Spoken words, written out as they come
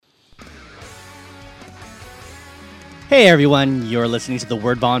Hey everyone, you're listening to the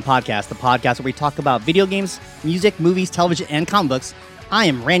Word Bond Podcast, the podcast where we talk about video games, music, movies, television, and comic books. I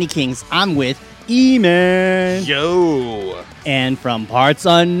am Randy Kings. I'm with E-Man. Yo! And from Parts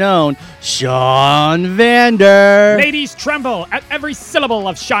Unknown, Sean Vander. Ladies tremble at every syllable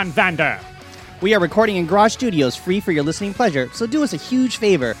of Sean Vander. We are recording in Garage Studios, free for your listening pleasure. So do us a huge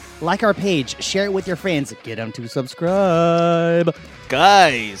favor, like our page, share it with your friends, get them to subscribe.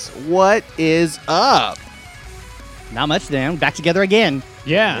 Guys, what is up? Not much, then. Back together again.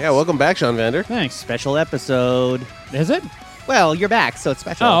 Yeah. Yeah, welcome back, Sean Vander. Thanks. Special episode. Is it? Well, you're back, so it's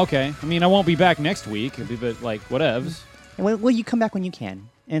special. Oh, okay. I mean, I won't be back next week, but like, whatevs. Well, you come back when you can.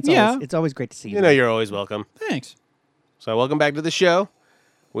 And it's always great to see you. You know you're always welcome. Thanks. So welcome back to the show.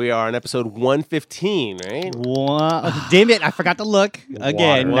 We are on episode 115, right? Damn it, I forgot to look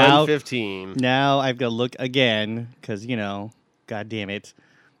again. 115. Now I've got to look again because, God damn it.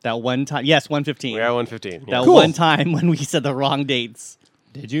 That one time. Yes, 115. We are 115. Yeah. That one time when we said the wrong dates.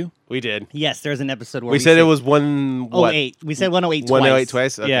 Did you? We did. Yes, there's an episode where We said it was 108. We said 108 twice. 108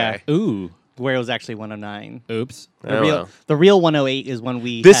 twice? Okay. Yeah, Ooh. where it was actually 109. Oops. The real 108 is when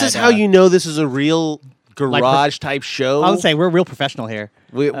we This had, is how you know this is a real garage-type show. I would say we're real professional here.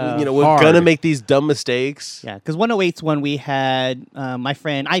 We're hard. going to make these dumb mistakes. Yeah, because 108's when we had my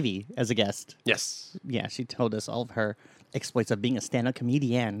friend Ivy as a guest. Yes. Yeah, she told us all of her exploits of being a stand-up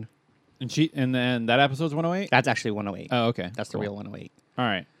comedian. And then that episode's 108? That's actually 108. Oh, okay. That's the real 108. All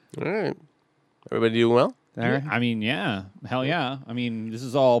right. All right. Everybody doing well? All right. I mean, yeah. Hell yeah. I mean, this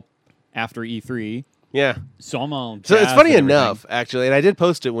is all after E3. Yeah. So I'm all So it's jazzed funny and enough, actually, and I did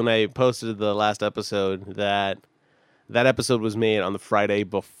post it when I posted the last episode, that episode was made on the Friday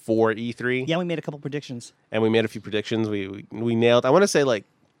before E3. Yeah, we made a couple predictions. And we made a few predictions. We nailed, I want to say, like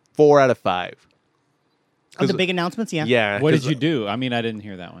 4 out of 5. Of the big announcements, yeah. Yeah. What did 'cause you do? I mean, I didn't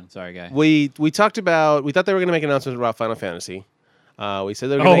hear that one. Sorry, guy. We talked about, we thought they were going to make an announcement about Final Fantasy. We said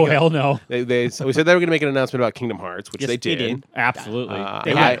they were Oh, going to hell no. So we said they were going to make an announcement about Kingdom Hearts, which Yes, they they did. did. Absolutely.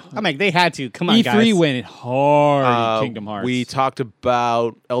 They had to. Come on, E3 guys. went hard in Kingdom Hearts. We talked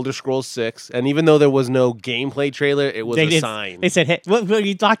about Elder Scrolls 6, and even though there was no gameplay trailer, it was a sign. They said, hey, what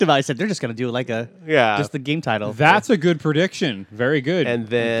you talked about, I said, they're just going to do like just the game title. That's a good prediction. Very good. And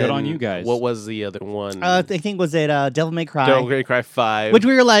then good on you guys. What was the other one? I think was it Devil May Cry. Devil May Cry 5. Which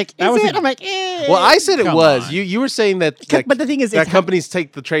we were like, That is was it? a- I'm like, eh. Well, I said it Come was. on. You were saying that, But the thing is, that it's companies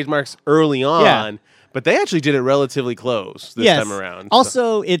take the trademarks early on, Yeah. but they actually did it relatively close this time around.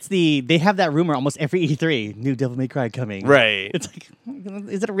 Also, they have that rumor almost every E3, new Devil May Cry coming. Right. It's like,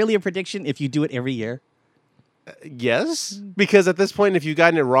 is it really a prediction if you do it every year? Yes, because at this point, if you've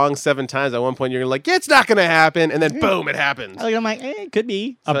gotten it wrong 7 times, at one point you're like, yeah, it's not going to happen, and then boom, it happens. I'm like, it could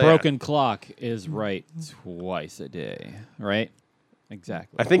be. A So, yeah. broken clock is right twice a day, right?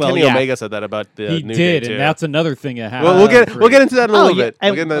 Exactly. I think Well, Kenny yeah. Omega said that about the he new did, day, too. and that's another thing that happened. Well, we'll get into that in a little bit.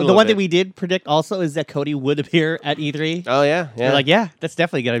 And We'll get into that in a the little one bit. that we did predict also is that Cody would appear at E3. Oh yeah, yeah. They're like, yeah, that's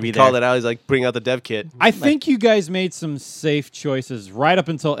definitely going to be there. Called it out. He's like, bring out the dev kit. I think you guys made some safe choices right up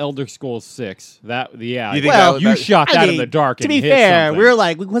until Elder Scrolls 6. You think Well, you shot that in the dark. To and be hit fair, something. we were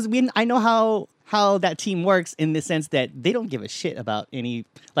like, because I know how that team works in the sense that they don't give a shit about any,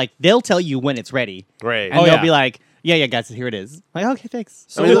 like, they'll tell you when it's ready. Right. And Oh, they'll yeah. be like, yeah, guys, here it is. Like, okay, thanks.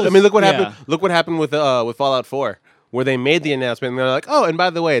 So I mean, look what yeah. happened. Look what happened with Fallout 4, where they made the announcement and they're like, oh, and by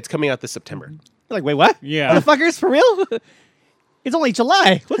the way, it's coming out this September. You're like, wait, what? Yeah. Motherfuckers, for real? It's only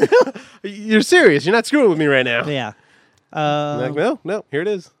July. What the hell? You're serious? You're not screwing with me right now? Yeah. I'm like, no, here it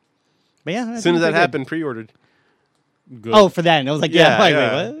is. But yeah. As soon as that happened, pre-ordered. Good. Oh, for that. And I was like, yeah. Like,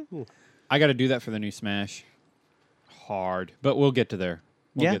 yeah. wait, what? I got to do that for the new Smash. Hard, but we'll get to there.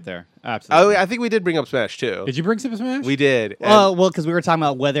 We'll Yeah. get there. Absolutely. I think we did bring up Smash too. Did you bring Super Smash? We did. And Well, because we were talking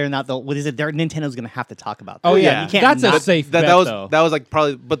about whether or not Nintendo's going to have to talk about that. Oh, yeah. You can't That's a not- safe that bet, was though. that was like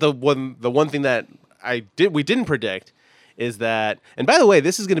probably. But the one thing that we didn't predict is that. And by the way,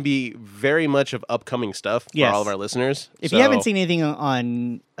 this is going to be very much of upcoming stuff for Yes. all of our listeners. If you haven't seen anything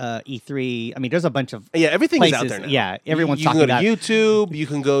on E3, I mean, there's a bunch of yeah, everything's out places. there now. Yeah, everyone's you talking can go about to YouTube. You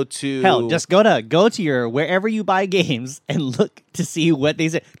can go to Hell, just go to your wherever you buy games and look to see what they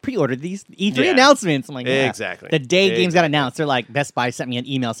say. Pre-order these E3 Yeah. announcements. I'm like, yeah. Exactly. The day games got Exactly. announced, they're like, Best Buy sent me an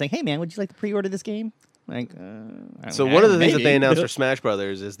email saying, "Hey man, would you like to pre-order this game?" Like, So one of the things that maybe. they announced for Smash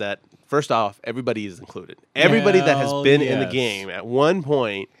Brothers is that first off, everybody is included. Everybody that has Hell been in the yes. game at one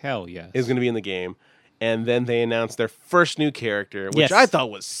point Hell yes. is going to be in the game. And then they announced their first new character, which Yes. I thought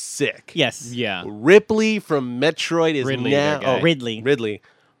was sick. Yes. Yeah. Ripley from Metroid is Ridley, now that guy. Ridley. Ridley.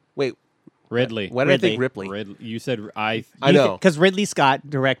 Wait, Ridley. why did I think Ripley? You said I know. Because Ridley Scott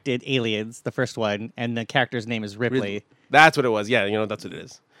directed Aliens, the first one, and the character's name is Ripley. That's what it was. Yeah, that's what it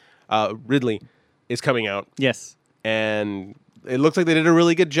is. Ridley is coming out. Yes. and it looks like they did a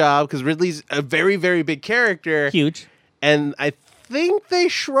really good job because Ridley's a very, very big character. Huge. And I think they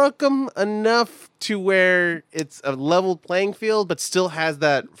shrunk him enough to where it's a level playing field, but still has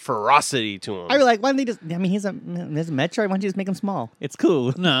that ferocity to him. I was like, why don't they just? I mean, he's a Metroid. Why don't you just make him small? It's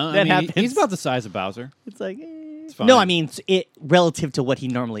cool. No, that I mean, happens. he's about the size of Bowser. It's like, It's fine. no, I mean it relative to what he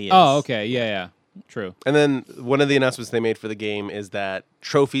normally is. Oh, okay. Yeah. True. And then one of the announcements they made for the game is that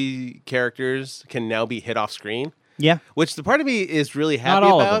trophy characters can now be hit off screen, Yeah. which the part of me is really happy Not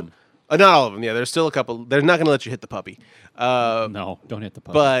all of about. them. Not all of them. Yeah, there's still a couple. They're not going to let you hit the puppy. No, don't hit the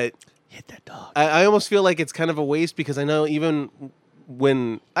puppy. But Hit that dog. I almost feel like it's kind of a waste because I know even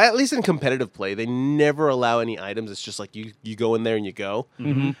when, at least in competitive play, they never allow any items. It's just like you go in there and you go.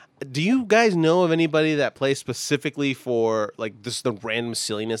 Mm-hmm. Do you guys know of anybody that plays specifically for like this the random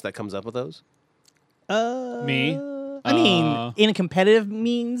silliness that comes up with those? Me? I mean, in a competitive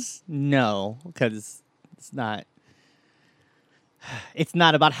means, no, because it's not. It's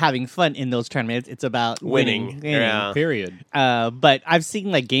not about having fun in those tournaments. It's about winning. Yeah. Period. But I've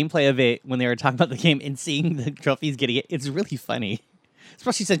seen like gameplay of it when they were talking about the game and seeing the trophies getting it. It's really funny,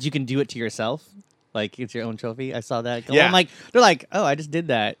 especially since you can do it to yourself. Like it's your own trophy. I saw that. Yeah. I'm like, they're like, oh, I just did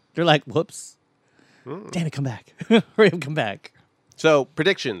that. They're like, whoops. Damn it, come back. Hurry up, come back. So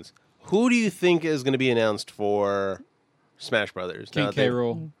predictions. Who do you think is going to be announced for Smash Brothers? King Now that K. they-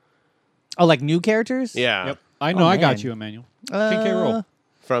 Rool. Oh, like new characters? Yeah. Yep. I know. Oh, I got man. you, Emmanuel. King K. Rool.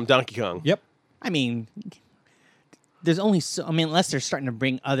 From Donkey Kong. Yep. I mean, there's only so. I mean, unless they're starting to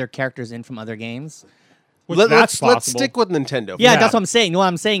bring other characters in from other games. Which Let's that's possible. stick with Nintendo. Yeah, Yeah. that's what I'm saying. What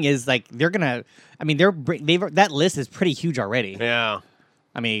I'm saying is like they're gonna. I mean, they've that list is pretty huge already. Yeah.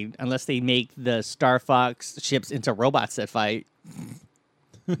 I mean, unless they make the Star Fox ships into robots that fight.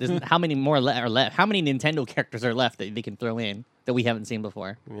 How many more are left? How many Nintendo characters are left that they can throw in that we haven't seen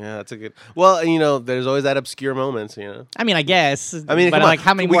before? Yeah, that's a good. Well, there's always that obscure moments. I mean, I guess. I mean, but come on. like,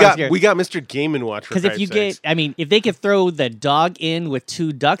 how many we more? got Mr. Game and Watch. Because if you get, I mean, if they could throw the dog in with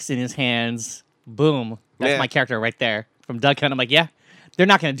 2 ducks in his hands, boom, that's Yeah. my character right there from Duck Hunt. I'm like, yeah, they're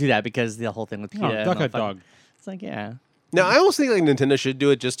not going to do that because the whole thing with PETA. No, and Duck all Hunt that- Dog. It's like, yeah. No, I almost think like Nintendo should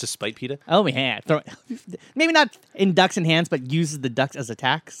do it just to spite PETA. Oh yeah, maybe not in ducks in hands, but uses the ducks as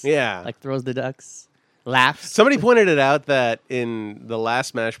attacks. Yeah. like throws the ducks, laughs. Somebody pointed it out that in the last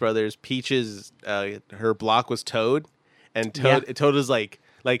Smash Brothers, Peach's her block was Toad, and Toad is like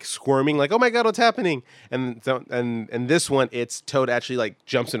squirming, like, oh my god, what's happening? And so, and this one, it's Toad actually like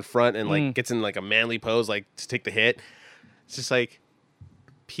jumps in front and like gets in like a manly pose, like to take the hit. It's just like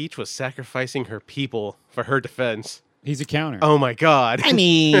Peach was sacrificing her people for her defense. He's a counter. Oh my god! I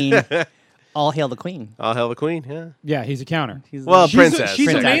mean, all hail the queen. All hell the queen, yeah. Yeah, he's a counter. She's Well, the, princess. She's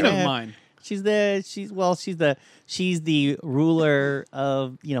a Princess. main of Yeah. mine. she's the ruler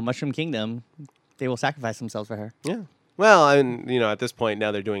of Mushroom Kingdom. They will sacrifice themselves for her. Yeah. Well, and at this point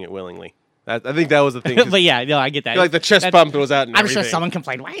now they're doing it willingly. I think that was the thing. 'cause But yeah, no, I get that. like the chest That- bump was out. And I'm sure everything. someone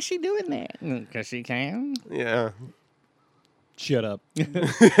complained. Why is she doing that? Because she can. Yeah. Shut up. I don't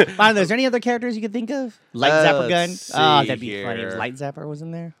know. Is there any other characters you could think of? Light Zapper gun. let's Oh, see that'd be funny. If here. Light Zapper was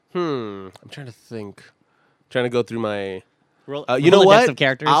in there. I'm trying to think. Trying to go through my. You You know what? Of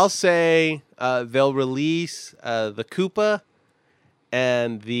characters. I'll say they'll release the Koopa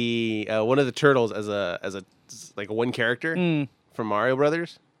and the one of the turtles as a like a one character from Mario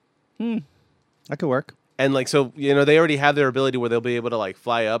Brothers. That could work. And like so, they already have their ability where they'll be able to like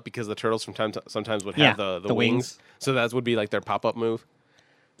fly up because the turtles sometimes would have Yeah, the the wings. wings. So that would be like their pop up move.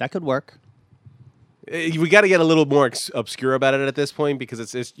 That could work. We got to get a little more obscure about it at this point because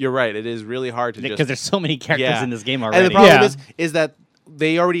it's you're right. It is really hard to Because just there's so many characters Yeah. in this game already. And the problem Yeah. is that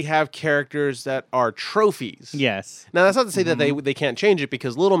they already have characters that are trophies. Yes. Now that's not to say that they can't change it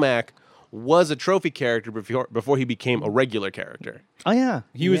because Little Mac was a trophy character before he became a regular character. Oh yeah.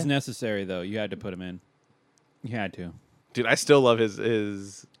 He was necessary, though. You had to put him in. You had to. Dude, I still love his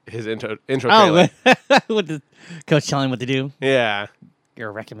intro Oh, trailer. with the coach telling him what to do. Yeah. You're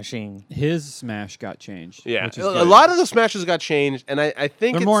a wrecking machine. His smash got changed. Yeah. Which is A good. lot of the smashes got changed, and I think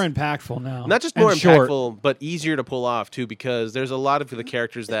They're it's more impactful now. not just And more short. impactful, but easier to pull off too, because there's a lot of the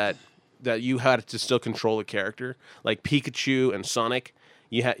characters that you had to still control the character, like Pikachu and Sonic.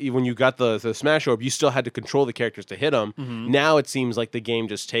 When you got the Smash Orb, you still had to control the characters to hit them. Now it seems like the game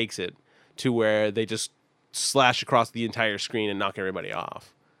just takes it to where they just slash across the entire screen and knock everybody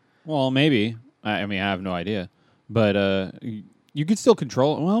off. Well, maybe. I mean, I have no idea. But you could still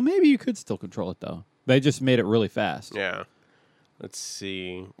control it. Well, maybe you could still control it, though. They just made it really fast. Yeah. Let's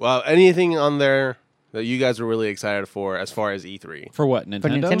see. Well, anything on there that you guys were really excited for as far as E3? For what,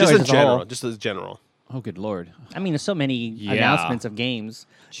 Nintendo? Nintendo- Just as in a general. whole. Just as general. Oh, good lord. I mean, there's so many Yeah. announcements of games.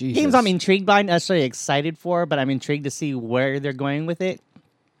 Jesus. Games I'm intrigued by, not necessarily excited for, but I'm intrigued to see where they're going with it.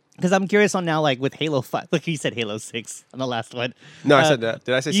 Because I'm curious on now, like with Halo 5. Look, you said Halo 6 on the last one. No, I said that.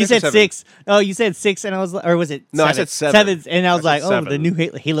 Did I say 6 You or said 7? 6. Oh, you said 6, and I was, or was it? No, I 7? said 7. And I was I like, said oh, the 7. new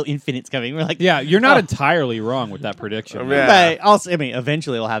Halo Infinite's coming. We're like, Yeah, you're not Oh. entirely wrong with that prediction. Yeah. But also, I mean,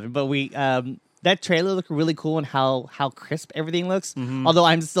 eventually it'll happen. But that trailer looked really cool and how crisp everything looks. Mm-hmm. Although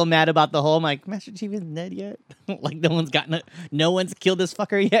I'm still mad about the whole. I'm like, Master Chief isn't dead yet. Like no one's killed this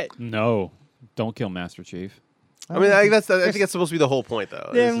fucker yet. No, don't kill Master Chief. I mean, I think that's supposed to be the whole point,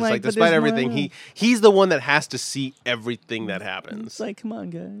 though. Yeah, It's I'm just like, like but despite there's more everything, to- he's the one that has to see everything that happens. It's like, come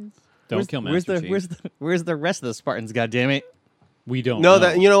on, guys. Don't kill Master Chief. Where's the rest of the Spartans? God damn it! We don't No, know.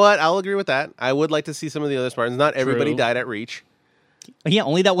 that you know what? I'll agree with that. I would like to see some of the other Spartans. Not everybody True. died at Reach. Yeah,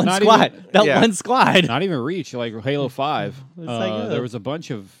 only that one Not squad. even- that yeah. one squad. Not even Reach, like Halo 5. It's like, there was a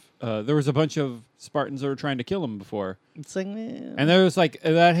bunch of Spartans that were trying to kill him before. It's like, man. And there was like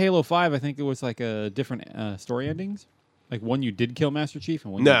that Halo 5, I think it was like a different story endings. Like one you did kill Master Chief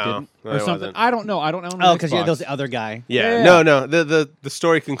and one No, you didn't. no, Or it something. wasn't. I don't know. I don't know. Oh, because there was the other guy. Yeah, Yeah. no. The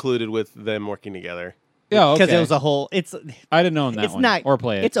story concluded with them working together. Yeah, okay. Because it was a whole. It's I didn't know that it's one. not Or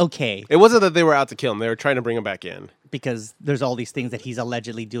play it. It's okay It wasn't that they were out to kill him; they were trying to bring him back in. because there's all these things that he's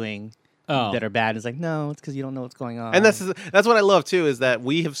allegedly doing Oh. that are bad. It's like, no, it's because you don't know what's going on. And that's what I love too is that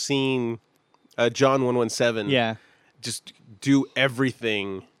we have seen John 117 yeah. just do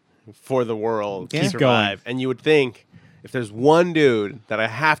everything for the world Yeah. to Keep survive. And you would think if there's one dude that I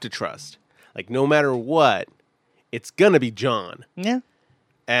have to trust, like no matter what, it's gonna be John. Yeah.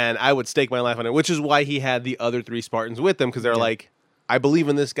 And I would stake my life on it, which is why he had the other 3 Spartans with them because they're like, I believe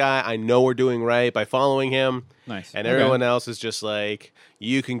in this guy. I know we're doing right by following him. Nice. And Okay. everyone else is just like,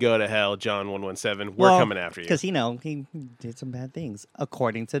 you can go to hell, John 117. We're coming after you. Because he did some bad things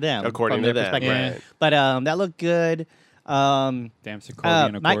according to them. According from to their them, perspective. right. But that looked good. Damn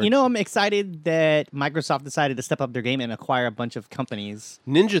Sokovian Accord. I'm excited that Microsoft decided to step up their game and acquire a bunch of companies.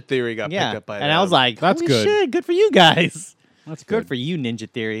 Ninja Theory got Yeah, picked up by and them. I was like, That's holy good. shit, good for you guys. That's Good for you, Ninja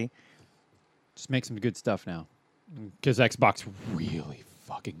Theory. Just make some good stuff now. Because Xbox really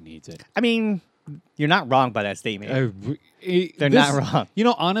fucking needs it. I mean, you're not wrong by that statement. They're not wrong. You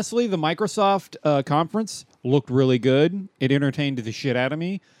know, honestly, the Microsoft conference looked really good. It entertained the shit out of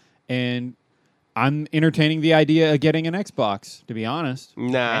me. And I'm entertaining the idea of getting an Xbox, to be honest.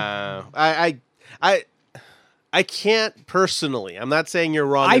 Nah, I can't personally. I'm not saying you're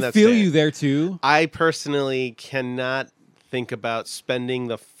wrong. in I that feel stance. you there, too. I personally cannot think about spending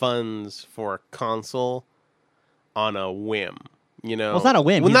the funds for a console on a whim. You know, Well, it's not a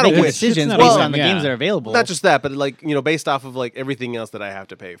whim. Well, He's not a making whim. decisions It's based not a on the whim, games yeah. that are available. Not just that, but like based off of like everything else that I have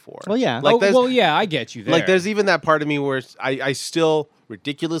to pay for. Well, yeah. Like there's yeah, I get you there. like there's even that part of me where I still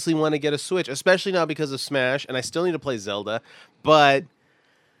ridiculously want to get a Switch, especially now because of Smash, and I still need to play Zelda, but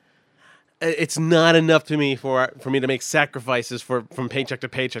it's not enough to me for me to make sacrifices from paycheck to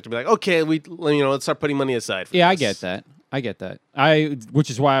paycheck to be like, okay, let's start putting money aside. For Yeah, I this. get that. Which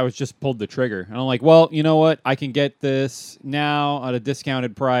is why I was just pulled the trigger. And I'm like, well, you know what? I can get this now at a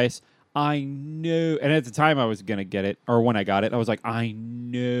discounted price. I knew, and at the time I was gonna get it, or when I got it, I was like, I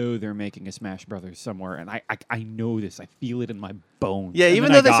know they're making a Smash Brothers somewhere, and I know this. I feel it in my bones. Yeah, And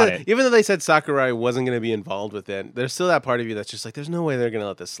even then though I got it. even though they said Sakurai wasn't going to be involved with it, there's still that part of you that's just like, there's no way they're going to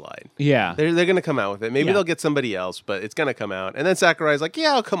let this slide. Yeah, They're going to come out with it. Maybe Yeah. they'll get somebody else, but it's going to come out. And then Sakurai's like,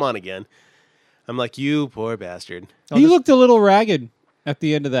 yeah, I'll come on again. I'm like, you poor bastard. he looked a little ragged at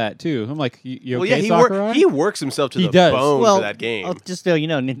the end of that too. I'm like, you Well, okay, yeah, Sakurai? he works himself to He the does. bone well, for that game. Just so you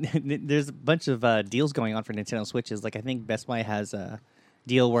know, there's a bunch of deals going on for Nintendo Switches. Like I think Best Buy has a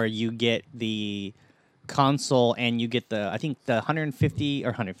deal where you get the console and you get the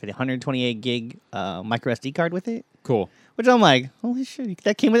 128 gig micro SD card with it. Cool. Which I'm like, holy shit,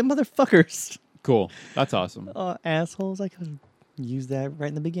 that came with it, motherfuckers. Cool. That's awesome. Assholes. I could have used that right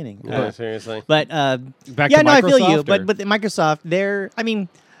in the beginning. Yeah, seriously. But Back yeah, to no, I feel you. Microsoft, But or- but Microsoft,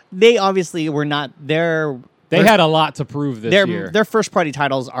 they obviously were not. They had a lot to prove this year. Their first party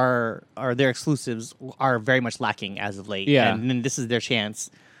titles are their exclusives are very much lacking as of late. Yeah. and then this is their chance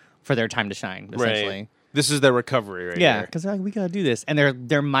for their time to shine. Essentially, Right. This is their recovery right yeah, here. because like, we gotta do this, and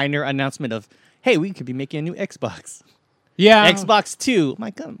their minor announcement of, hey, we could be making a new Xbox, yeah. Xbox 2.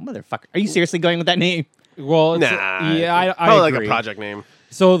 My God, motherfucker, are you seriously going with that name? Well, it's, Nah. yeah, I probably agree. like a project name.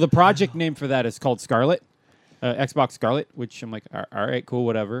 So the project name for that is called Scarlet, Xbox Scarlet, which I'm like, all right, cool,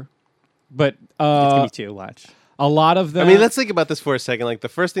 whatever. But It's gonna be 2. Watch, a lot of them. I mean, let's think about this for a second. Like the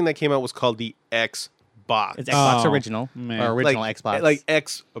first thing that came out was called the Xbox. it's Xbox Oh, original man. or original like, Xbox. like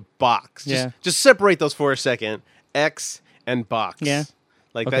Xbox. Yeah. Just separate those for a second. X and box. Yeah.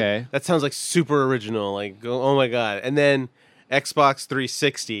 Like Okay. that sounds like super original. Like oh my god. And then Xbox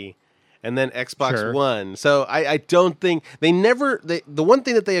 360 and then Xbox Sure. One. So I don't think the one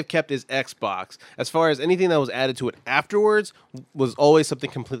thing that they have kept is Xbox. As far as anything that was added to it afterwards was always something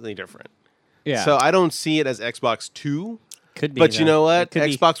completely different. Yeah. So I don't see it as Xbox 2. Could be. But you though. know what? It could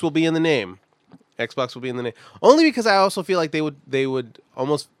be. Xbox will be in the name. Xbox will be in the name. Only because I also feel like they would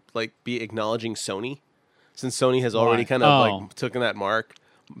almost like be acknowledging Sony, since Sony has already Why? kind of Oh. like taken that mark.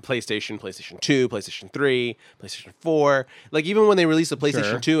 PlayStation 2, PlayStation 3, PlayStation 4. Like even when they released the PlayStation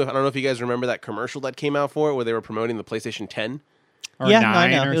Sure. 2, I don't know if you guys remember that commercial that came out for it where they were promoting the PlayStation 10. Or Yeah, no, I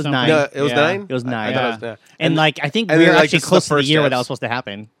 9 know. or It was something. 9. No, it was Yeah. 9? It was 9. I thought it Yeah. was, yeah. And like I think and we're then, like, actually this is close the to the first year when that steps. was supposed to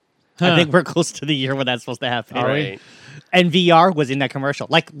happen. Huh. I think we're close to the year when that's supposed to happen. Are we? Right. And VR was in that commercial,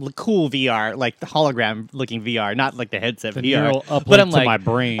 like cool VR, like the hologram looking VR, not like the headset The VR. neural uplink But I'm to like, my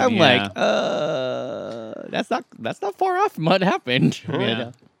brain. I'm yeah. like, that's not far off from what happened.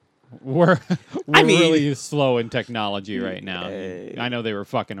 Yeah. We're I mean- really slow in technology right now. I know they were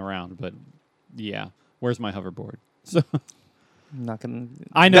fucking around, but yeah. Where's my hoverboard? So I'm not gonna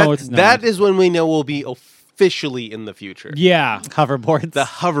I know it's not. That is when we know we'll be officially in the future. yeah. hoverboards The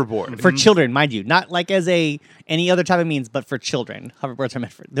hoverboard. for children, mind you, not like as any other type of means, but for children. Hoverboards are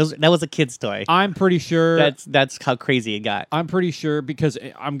meant for those. That was a kid's toy. I'm pretty sure. That's how crazy it got. I'm pretty sure because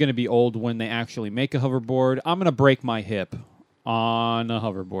I'm going to be old when they actually make a hoverboard. I'm going to break my hip on a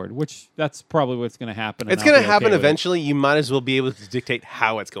hoverboard, which that's probably what's going to happen. and It's I'll going to be okay happen with it. eventually. You might as well be able to dictate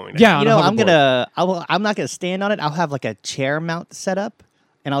how it's going to Yeah, You on a know, hoverboard. I'm not gonna stand on it. I'll have like a chair mount set up,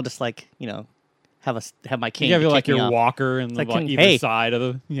 and I'll just like have my cane. You have to like kick me your off. walker and like, either hey. side of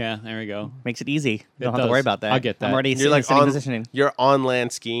the. Yeah, there we go. Makes it easy. You It don't have to does. worry about that. I get that. I'm already You're sitting, like sitting on, positioning. you're on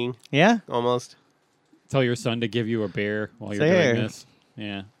land skiing Yeah. almost. Tell your son to give you a bear while you're There. doing this.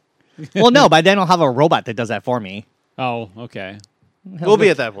 Yeah. Well, no. By then I'll have a robot that does that for me. Oh, okay. We'll be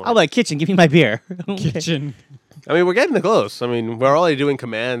at that point. I'll be like, kitchen, give me my beer. Kitchen. I mean, we're getting close. I mean, we're already doing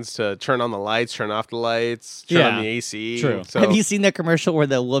commands to turn on the lights, turn off the lights, turn on Yeah, the AC. true. So, Have you seen that commercial where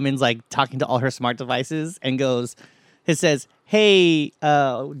the woman's like talking to all her smart devices and goes, it says, "Hey,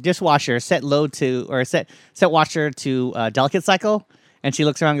 dishwasher, set load to or set washer to delicate cycle," and she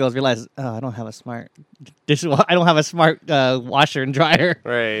looks around and goes, realizes, "Oh, I don't have a smart I don't have a smart washer and dryer."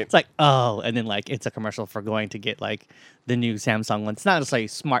 right. It's like, oh, and then like it's a commercial for going to get like the new Samsung one. It's not just like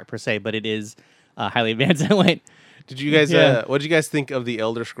smart per se, but it is highly advanced. I went, Did you guys? Yeah. What did you guys think of the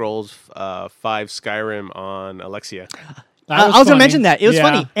Elder Scrolls 5 Skyrim on Alexia? I was gonna mention that it was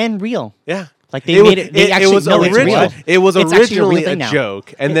funny and real. Yeah. Like they made it. They actually was no, it's original. real. It was It's actually a real originally thing a now.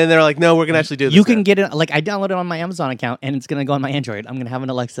 joke, and then they're like, "No, we're gonna actually do this." You can now." get it. Like I downloaded it on my Amazon account, and it's gonna go on my Android. I'm gonna have an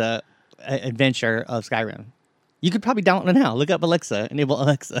Alexa adventure of Skyrim. You could probably download it now. Look up Alexa, enable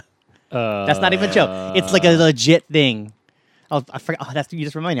Alexa. That's not even a joke. It's like a legit thing. Oh, I forgot. Oh, that's you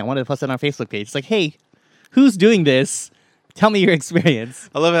just reminded me. I wanted to post it on our Facebook page. It's like, hey, who's doing this? Tell me your experience.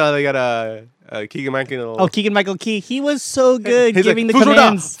 I love how they got a Keegan Michael. Oh, Keegan Michael Key. He was so good He's giving like, the "Fusuda!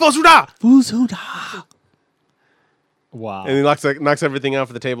 commands. Fusuda!" Fusuda. Wow. And he knocks everything off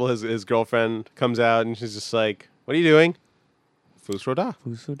the table. His girlfriend comes out, and she's just like, "What are you doing?" Fusuda.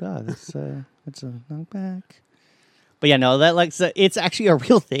 Fusuda. That's a knockback. But yeah, no, that like it's actually a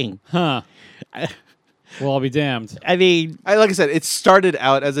real thing. Huh. Well, I'll be damned. I mean, Like I said, it started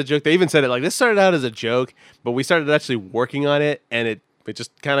out as a joke. They even said it like this started out as a joke, but we started actually working on it, and it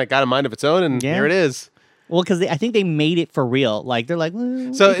just kind of got a mind of its own, and Yeah. here it is. well, because I think they made it for real. Like they're like,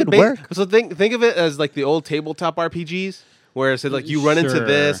 well, So it could ba- work. So think of it as like the old tabletop RPGs, where it said like you run into Sure.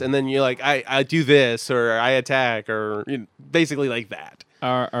 this, and then you're like, I do this, or I attack, or basically like that.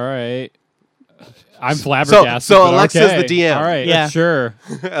 All right. I'm flabbergasted. so but Alexa's okay. the DM. All right. Yeah. Sure.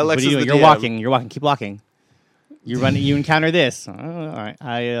 What Alexa's are you doing? the You're DM. walking. You're walking. Keep walking. You run. You encounter this. All right.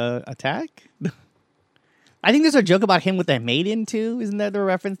 I attack. I think there's a joke about him with that maiden too. Isn't there the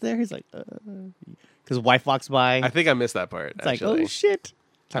reference there? He's like, because wife walks by. I think I missed that part. It's like, actually. oh shit.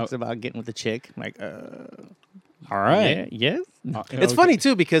 Talks about getting with the chick. I'm like, All right. yeah, yes. It's funny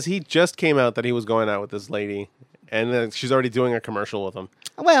too because he just came out that he was going out with this lady, and then she's already doing a commercial with him.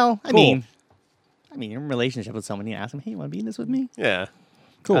 Well, I Cool. mean, you're in a relationship with someone. You ask them, hey, you want to be in this with me? Yeah.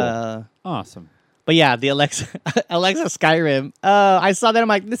 Cool. Awesome. But yeah, the Alexa Skyrim. I saw that. I'm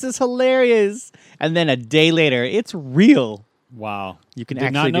like, this is hilarious. And then a day later, it's real. Wow. You can Did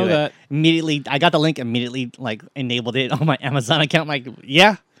actually not know do it. that. Immediately, I got the link. Immediately, like enabled it on my Amazon account. I'm like,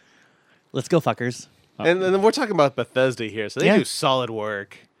 yeah, let's go, fuckers. And then we're talking about Bethesda here, so they Yeah. do solid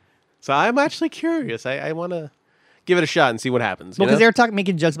work. So I'm actually curious. I want to give it a shot and see what happens. you Because know? they were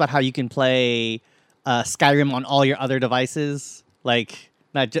making jokes about how you can play Skyrim on all your other devices. Like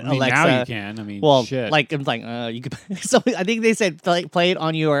not just I mean, Alexa. now you can. I mean, Well, shit. like it's like you could. So I think they said play it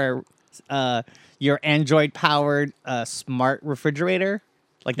on your Android powered smart refrigerator.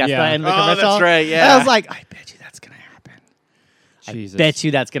 Like that's Yeah. the end of the Oh, commercial. that's right, And yeah. I was like, I bet you that's gonna happen. Jesus. I bet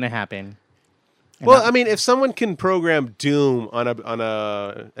you that's gonna happen. And Well, I mean, if someone can program Doom on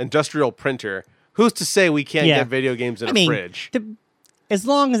a industrial printer, who's to say we can't Yeah. get video games in I a mean, fridge? as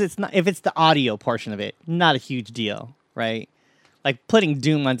long as it's not, if it's the audio portion of it, not a huge deal, right? Like putting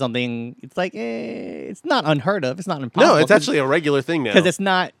Doom on something, it's like it's not unheard of. It's not impossible. No, it's actually a regular thing now. because it's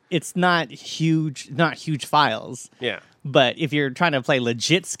not huge files. Yeah. But if you're trying to play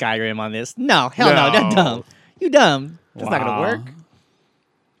legit Skyrim on this, no, hell no, that's No. dumb. You dumb. That's not gonna Wow. work.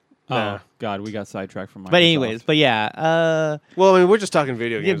 Oh Nah. God, we got sidetracked from Microsoft. But anyways, but yeah, Well, I mean, we're just talking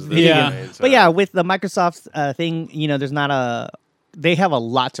video games. at this yeah. point, so- but yeah, with the Microsoft thing, there's not they have a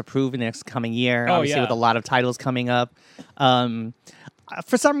lot to prove in the next coming year. Oh, Obviously, yeah. with a lot of titles coming up.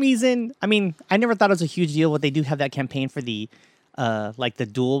 For some reason, I mean, I never thought it was a huge deal, but they do have that campaign for the like the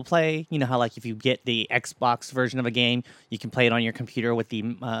dual play. You know how like if you get the Xbox version of a game, you can play it on your computer with the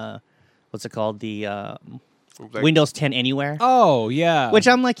what's it called, the Like- Windows 10 Anywhere. Oh yeah. Which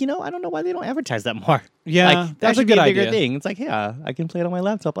I'm like, I don't know why they don't advertise that more. Yeah, like, that that's a should be good a bigger idea. thing. It's like, yeah, I can play it on my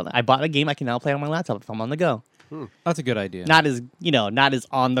laptop. I bought a game, I can now play it on my laptop if I'm on the go. That's a good idea. Not as not as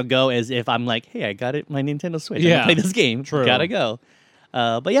on the go as if I'm like, hey, I got it, my Nintendo Switch. I Yeah. can play this game. True. Gotta go.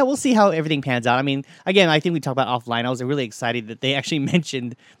 But yeah, we'll see how everything pans out. I mean, again, I think we talked about offline. I was really excited that they actually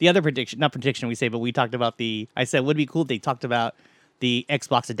mentioned the other not prediction we say, but we talked about I said, would it be cool if they talked about the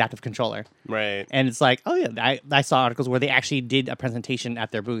Xbox adaptive controller. Right. And it's like, oh yeah, I saw articles where they actually did a presentation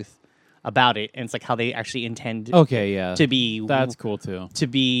at their booth about it, and it's like how they actually intend Okay, yeah. to be That's cool too. to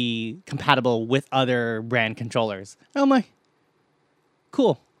be compatible with other brand controllers. Oh my,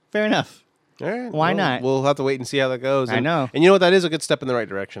 cool, fair enough. All right. Why well, not? We'll have to wait and see how that goes. I And- know. And you know what? That is a good step in the right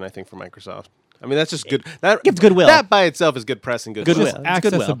direction, I think, for Microsoft. I mean, that's just good. That Gives goodwill. That by itself is good press and good Goodwill. stuff. It's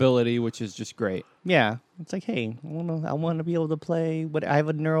goodwill. Accessibility, which is just great. Yeah, it's like, hey, I want to be able to play. I have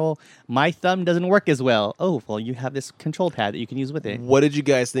a neural. My thumb doesn't work as well. Oh, well, you have this control pad that you can use with it. What did you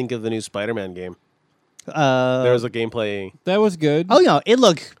guys think of the new Spider-Man game? There was a gameplay. That was good. Oh no, it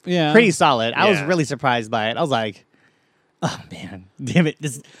looked Yeah. pretty solid. I was Yeah. really surprised by it. I was like, oh man, damn it!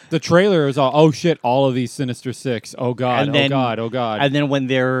 The trailer is all, oh shit, all of these Sinister Six. Oh god, And then- oh god, oh god. And then when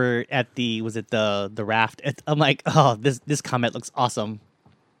they're at was it the raft? I'm like, oh, this comment looks awesome.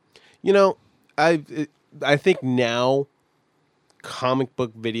 You know, I think now comic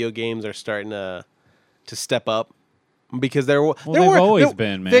book video games are starting to step up because there Well, there they've were always there-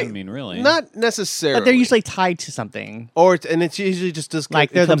 been, man. they- I mean, really. not necessarily, But they're usually tied to something. and it's usually just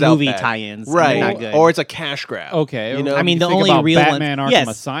Like it they're the comes out movie bad. tie-ins. and right? they're not good. Or it's a cash grab. Okay, you know. I mean, the think only about real Batman ones. Arkham Yes.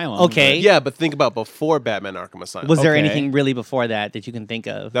 Asylum. Okay. yeah, but think about before Batman Arkham Asylum. Was there Okay. anything really before that you can think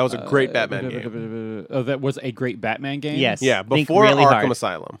of? That was a great Batman game. Oh, that was a great Batman game. Yes. Yeah, Think before really Arkham hard.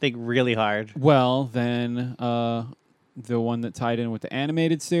 Asylum. Think really hard. Well, then the one that tied in with the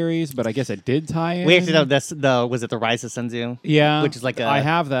animated series, but I guess it did tie in. We actually know that's was it the Rise of Sun Tzu? Yeah, which is like I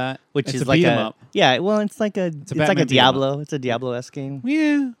have that. Which It's is a like beat 'em a up. yeah. Well, it's like a it's like Batman a beat 'em up. Diablo. It's a Diablo-esque game.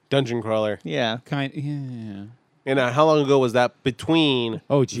 Yeah, Dungeon crawler. Yeah. kind. Yeah. And how long ago was that between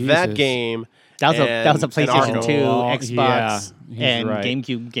Oh, Jesus. that game? That was a and PlayStation Arkham? 2, Oh, Xbox, yeah, he's and right.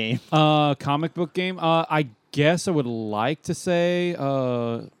 GameCube game. Comic book game. I guess I would like to say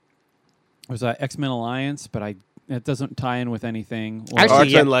was that X-Men Alliance, but it doesn't tie in with anything. Well, Actually,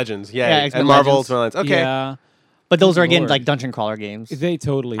 X-Men yeah. Legends. Yeah, Yeah, X-Men and Marvel Legends. Ultimate Alliance. Okay. Yeah, But those are again Lord. like dungeon crawler games. they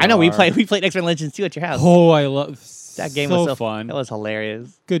totally. I know we are. played X-Men Legends 2 at your house. Oh, I love that game so was so fun. That was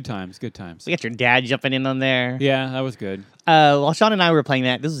hilarious. Good times. Good times. We got your dad jumping in on there. Yeah, that was good. While Sean and I were playing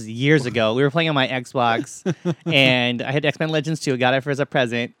that, this was years ago. We were playing on my Xbox, and I had X-Men Legends 2. Got it for as a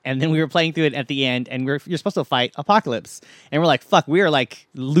present, and then we were playing through it at the end, and you're supposed to fight Apocalypse, and we're like, "Fuck!" We are like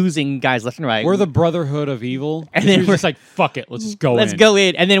losing guys left and right. We're the Brotherhood of Evil, And and then then we're just like, "Fuck it, let's just go Let's in." go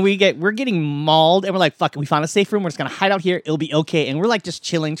in, and then we're getting mauled, and we're like, "Fuck!" We found a safe room. We're just gonna hide out here. It'll be okay. And we're like just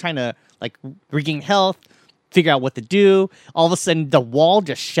chilling, trying to like regain health, figure out what to do. All of a sudden, the wall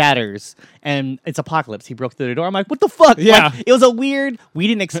just shatters, and it's Apocalypse. He broke through the door. I'm like, "What the fuck?" Yeah. Like, it was a weird. We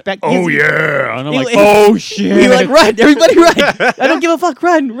didn't expect. Oh yeah, and I'm like, It- "Oh shit!" We were like, run, everybody run. I don't give a fuck,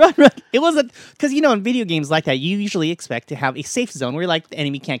 run. It wasn't, because, in video games like that, you usually expect to have a safe zone where, like, the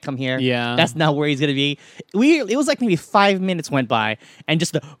enemy can't come here. Yeah. That's not where he's going to be. It was like maybe 5 minutes went by, and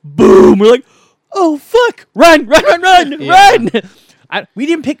just the boom, we're like, oh, fuck, run. Yeah. We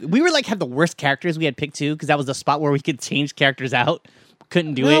didn't pick, we were like, had the worst characters we had picked too, because that was the spot where we could change characters out.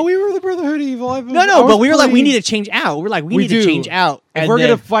 Couldn't do No, it. we were the Brotherhood of Evil. No, but we were like, we need to change out. We're like, we need to change out. If And we're then-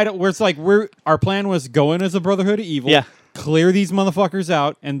 gonna fight it, where it's like our plan was go in as a Brotherhood of Evil, Yeah. clear these motherfuckers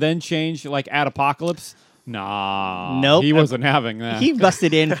out and then change like at Apocalypse. Nah, Nope. he wasn't having that. He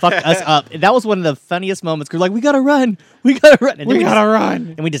busted in, fucked us up. That was one of the funniest moments because like we gotta run, and then we gotta just,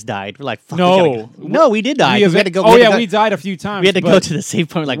 run. and we just died. We're like, fuck, No. no, we did die. We 'cause we had to go. Oh we had yeah, to go, we died a few times. we had to go but to the save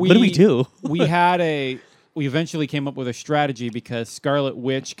point. Like, what do we do? We eventually came up with a strategy because Scarlet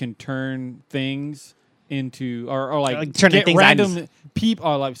Witch can turn things into or like turn get things random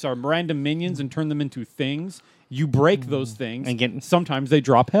random minions and turn them into things. You break those things And sometimes they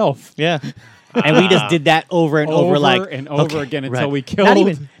drop health. Yeah. And we just did that over and over, like and over okay, again right. until we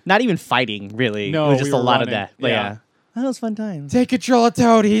killed. Not even fighting, really. No, it was just we a were lot of running. that. But Yeah. that was fun times. Take control of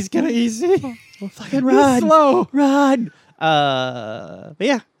Toad. He's gonna easy. Fucking run, slow. run. But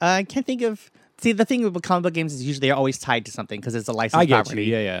yeah, I can't think of. See, the thing with comic book games is usually they're always tied to something because it's a licensed I get property.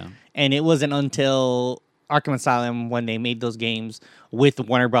 you. Yeah. And it wasn't until Arkham Asylum when they made those games with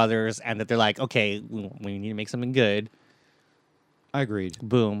Warner Brothers and that they're like, okay, we need to make something good. Agreed.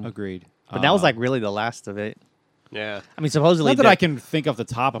 Boom. Agreed. But that was like really the last of it. Yeah. I mean, supposedly not that I can think off the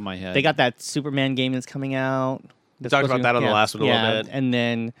top of my head. they got that Superman game that's coming out. We talked about that on the last one a little bit. And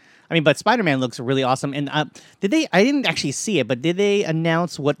then, I mean, but Spider-Man looks really awesome. And did they? I didn't actually see it, but did they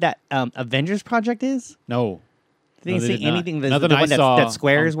announce what that Avengers project is? no. Did No, they they say did not. anything? Nothing The I one saw that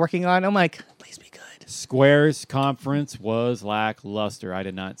Square on- is working on. I'm like, please be good. Square's conference was lackluster. I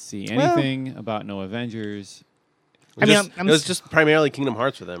did not see Well- anything about no Avengers. I mean, It was just primarily Kingdom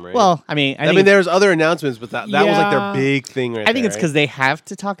Hearts for them, right? Well, I mean, I mean, there's other announcements, but that was like their Yeah. big thing right I think there, it's because they have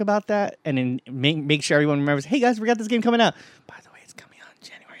to talk about that and then make sure everyone remembers. Hey guys, we got this game coming out. By the way, it's coming out in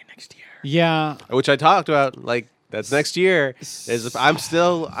January next year. Yeah. which I talked about. Like that's next year. I'm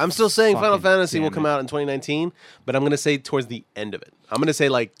still saying Final Fucking Fantasy will damn come it. out in 2019, but I'm gonna say towards the end of it. I'm gonna say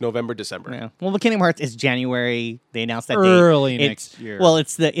like November, December. Yeah. Well, the Kingdom Hearts is January. They announced that Early date. next year. Well,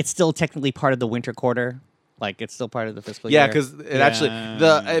 it's still technically part of the winter quarter. Like it's still part of the fiscal Yeah, year. because it actually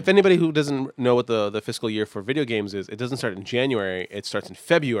if anybody who doesn't know what the fiscal year for video games is, it doesn't start in January. It starts in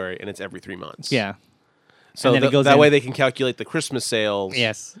February, and it's every 3 months. yeah. So then it goes that in- way they can calculate the Christmas sales.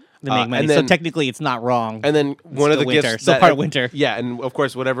 Yes. To make and money. So then- technically, it's not wrong. And then one of the still winter. gifts Still that- part of winter. Yeah, and of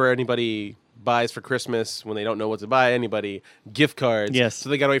course, whatever anybody buys for Christmas when they don't know what to buy anybody, gift cards. Yes. So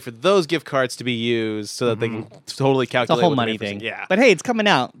they got to wait for those gift cards to be used so that they can totally It's a calculate whole what the money difference thing. is. Yeah. But hey, it's coming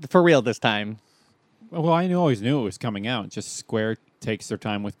out for real this time. Well, I always knew it was coming out. Just Square takes their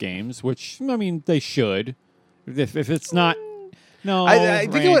time with games, which I mean they should. If it's not, no, I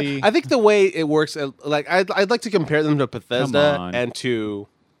think Randy. I think the way it works, like I'd like to compare them to Bethesda on.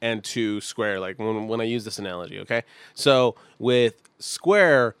 and to Square. Like when I use this analogy, okay. So with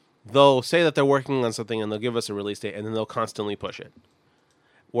Square, they'll say that they're working on something and they'll give us a release date, and then they'll constantly push it.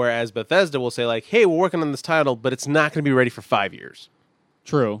 Whereas Bethesda will say like, "Hey, we're working on this title, but it's not going to be ready for 5 years."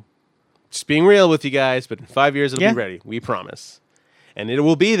 True. Just being real with you guys, but in 5 years it'll Yeah. be ready. We promise, and it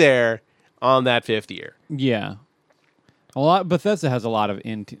will be there on that 5th year. Yeah. Bethesda has a lot of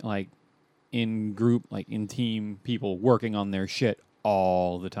in group, like in team people working on their shit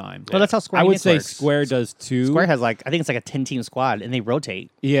all the time. Well, that's how Square I would Enix say works. Square does too. Square has I think it's like a 10-team squad, and they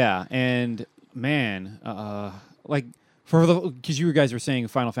rotate. Yeah, and man, like because you guys were saying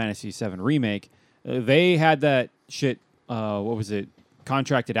Final Fantasy VII Remake, they had that shit. What was it?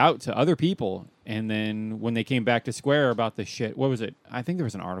 Contracted out to other people, and then when they came back to Square about the shit, what was it? I think there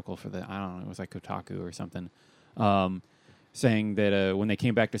was an article for that. I don't know. It was like Kotaku or something, saying that when they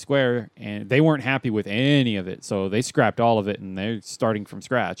came back to Square and they weren't happy with any of it, so they scrapped all of it and they're starting from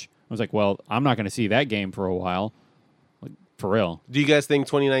scratch. I was like, well, I'm not going to see that game for a while, like for real. Do you guys think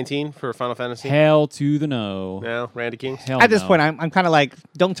 2019 for Final Fantasy? Hell to the no. No, Randy King. Hell At this no. point, I'm kind of like,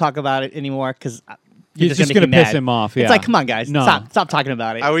 don't talk about it anymore because You're just gonna piss him off. Yeah. It's like, come on, guys, No. stop talking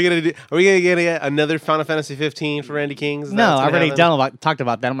about it. Are we gonna get another Final Fantasy 15 for Randy King? Is that No, what's I gonna already happen? talked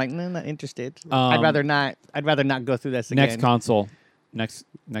about that. I'm like, no, not interested. I'd rather not. I'd rather not go through this again. Next console. Next.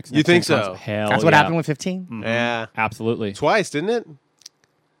 You think console. so? Hell That's what yeah. happened with 15. Mhm. Yeah, Absolutely. twice, didn't it?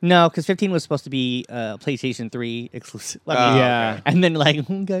 No, because 15 was supposed to be PlayStation 3 exclusive. I mean, Yeah. okay. And then like,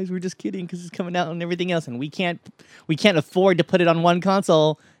 guys, we're just kidding because it's coming out and everything else, and we can't afford to put it on one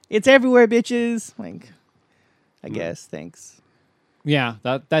console. It's everywhere, bitches. Like, I guess. Thanks. Yeah,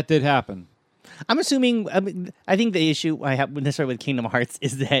 that did happen. I'm assuming. I think the issue I have necessarily with Kingdom Hearts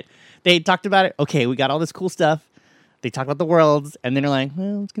is that they talked about it. Okay, we got all this cool stuff. They talked about the worlds, and then they're like,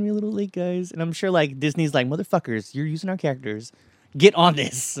 "Well, it's gonna be a little late, guys." And I'm sure like Disney's like, "Motherfuckers, you're using our characters. Get on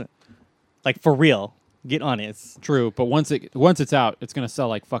this, like for real. Get on this." True, but once it's out, it's gonna sell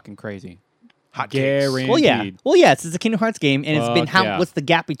like fucking crazy. Hot Guaranteed. Well, yeah, it's a Kingdom Hearts game, and it's been Fuck yeah. what's the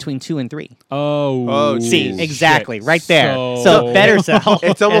gap between 2 and 3? Oh, See, shit. exactly, right there. So, So better sell.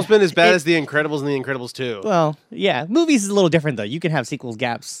 It's almost been as bad as The Incredibles and The Incredibles 2. Well, yeah, movies is a little different though. You can have sequels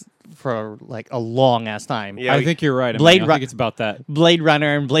gaps for like a long ass time. Yeah, I think you're right. Blade I Run- think it's about that. Blade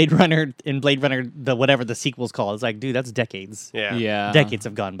Runner and Blade Runner the whatever the sequel's called. It's like, dude, that's decades. Yeah. Yeah. Decades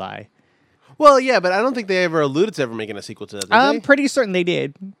have gone by. Well, yeah, but I don't think they ever alluded to ever making a sequel to that. Did I'm they? pretty certain they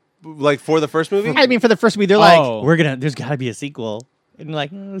did. Like for the first movie? I mean, for the first movie, they're Oh. like, there's got to be a sequel. And you're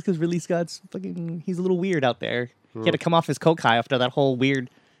like, it's because Ridley Scott's fucking, he's a little weird out there. He had to come off his coke high after that whole weird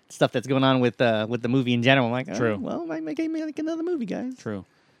stuff that's going on with the movie in general. I'm like, True. Well, might make another movie, guys. True.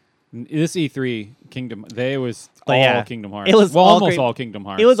 This E3 Kingdom, was But all yeah, Kingdom Hearts. it was all almost great. all Kingdom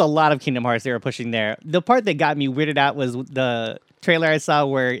Hearts. It was a lot of Kingdom Hearts they were pushing there. The part that got me weirded out was the trailer I saw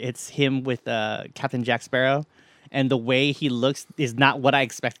where it's him with Captain Jack Sparrow, and the way he looks is not what I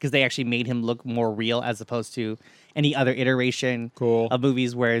expect because they actually made him look more real as opposed to any other iteration Cool. of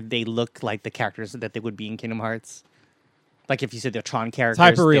movies where they look like the characters that they would be in Kingdom Hearts. Like if you said the Tron characters, It's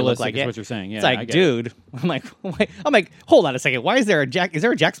hyper they look realistic, like is it. what you're saying. Yeah, It's I like, get it. dude, I'm like, hold on a second. Why is there is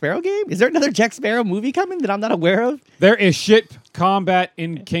there a Jack Sparrow game? Is there another Jack Sparrow movie coming that I'm not aware of? There is ship combat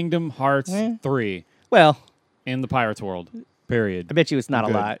in Kingdom Hearts Eh. 3 Well, in the Pirates world. Period. I bet you it's not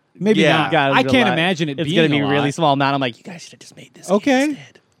Good. a lot. Maybe Yeah. not. Gotta I be a can't lot. imagine it It's being gonna be a a really lot. small amount. I'm like, you guys should have just made this. game Okay.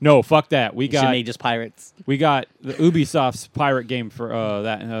 instead. No, fuck that. We You should have got made just pirates. the Ubisoft's pirate game for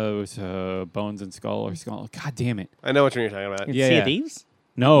that it was Bones and Skull or Skull. God damn it. I know what you're talking about. Yeah, Sea yeah. of Thieves.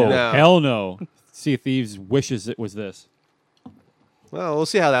 No, No. hell no. Sea of Thieves wishes it was this. Well, we'll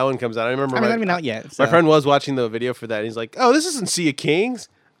see how that one comes out. I remember I mean, my, not even out yet. my so. friend was watching the video for that. And he's like, "Oh, this isn't Sea of Kings.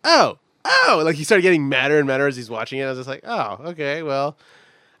 Oh, like he started getting madder and madder as he's watching it. I was just like, "Oh, okay. Well,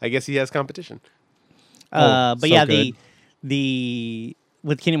 I guess he has competition." But so yeah, good. the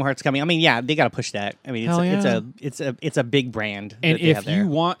with Kingdom Hearts coming. I mean, yeah, they got to push that. I mean, it's a big brand. And that they have if you there.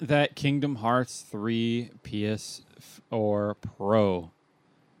 want that Kingdom Hearts 3 PS4 Pro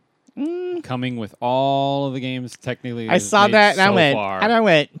coming with all of the games technically I saw made that and so I went, far.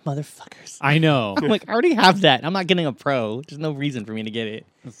 motherfuckers. I know. I'm like, I already have that. I'm not getting a pro. There's no reason for me to get it.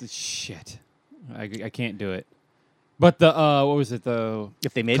 Shit. I can't do it. But the what was it? The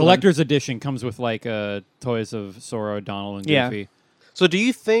If they made collector's edition comes with like toys of Sora, Donald, and Yeah. Goofy. So, do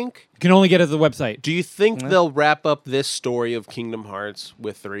you think? You can only get it at the website. Do you think Yeah. they'll wrap up this story of Kingdom Hearts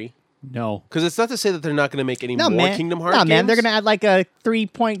with 3? No. Because it's not to say that they're not going to make any no more man, Kingdom Hearts. no man, they're games. gonna add like a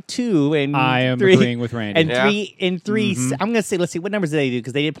 3.2 and I am 3, agreeing with Randy. and Yeah. 3 and 3. Mhm. I'm gonna say, let's see, what numbers did they do?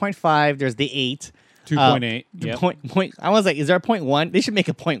 Because they did 0.5. There's the 8. 2.8. The Yep. point. I was like, is there a 0.1? They should make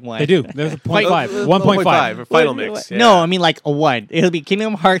a 0.1. They do. There's a 0.5. 1.5. or final mix. Yeah. No, I mean like a 1. It'll be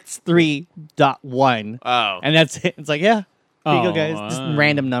Kingdom Hearts 3.1. Oh, And that's it. It's like, yeah. Here you go, Oh, guys. Just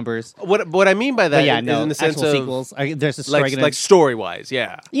random numbers. what I mean by that But yeah, is no, in the sense actual of sequels. There's a story like gonna, like story wise,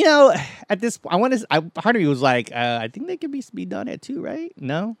 yeah. you know, at this, part of me was like, I think they could be done at 2, right?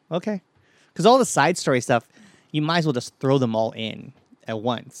 No, okay, because all the side story stuff, you might as well just throw them all in at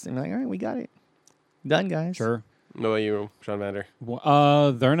once. And you're like, all right, we got it, done, guys. Sure. What about you, Sean Vander?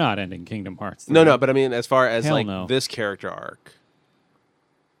 They're not ending Kingdom Hearts. No, but I mean, as far as Hell like no. this character arc,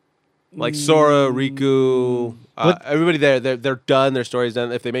 like Sora, Riku, everybody they're done. Their story's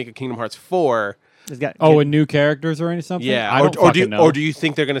done. If they make a Kingdom Hearts 4, It's got, Oh, and new characters or any something? yeah, I don't or fucking know. or do you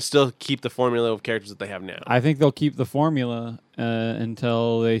think they're gonna still keep the formula of characters that they have now? I think they'll keep the formula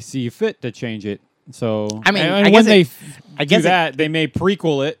until they see fit to change it. So I mean, and I when guess they it- I guess do that, they may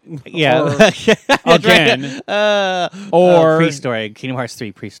prequel it. yeah, or, That's right. again, or or- pre-story, Kingdom Hearts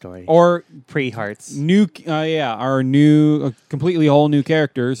 3 pre-story, or pre-Hearts. new, our new, completely whole new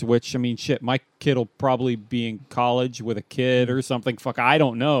characters. Which I mean, shit, my kid will probably be in college with a kid or something. Fuck, I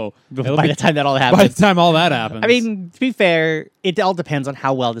don't know. It'll By be- the time that all by happens, the time all that happens, I mean, to be fair, it all depends on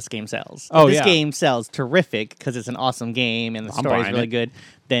how well this game sells. Oh, If this yeah. game sells terrific because it's an awesome game and the I'm story's buying really it. good,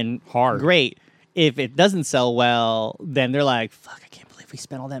 then Hard. great. If it doesn't sell well, then they're like, "Fuck! I can't believe we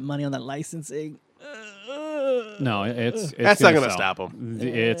spent all that money on that licensing." no, it's That's not gonna sell. stop 'em.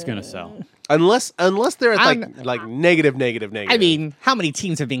 It's gonna sell. Unless they're at I'm- like negative. I mean, how many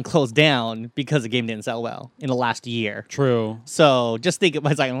teams have been closed down because the game didn't sell well in the last year? True. So just think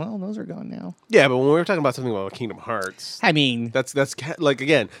it's like, well, those are gone now. yeah, but when we were talking about something about Kingdom Hearts, I mean, that's like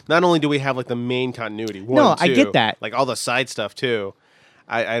again, not only do we have like the main continuity. One, No, I two, get that. Like all the side stuff too.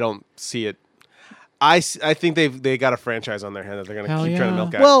 I don't see it. I think they got a franchise on their hand that they're going to Hell keep trying to yeah.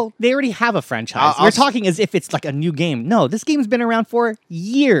 milk out. well, they already have a franchise. I'll We're s- talking as if it's like a new game. No, this game's been around for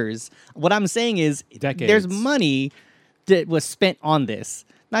years. What I'm saying is Decades. there's money that was spent on this.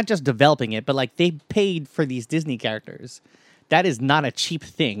 Not just developing it, but like they paid for these Disney characters. that is not a cheap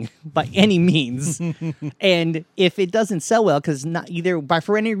thing by any means. And if it doesn't sell well, because not either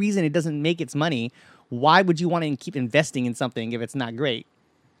for any reason it doesn't make its money, why would you want to keep investing in something if it's not great?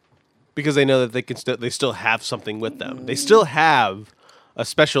 Because they know that they still have something with them. They still have a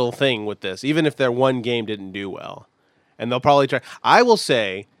special thing with this, even if their one game didn't do well. And they'll probably try. I will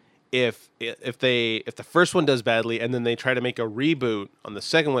say, if the first one does badly and then they try to make a reboot on the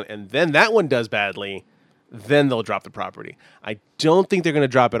second one and then that one does badly, then they'll drop the property. I don't think they're going to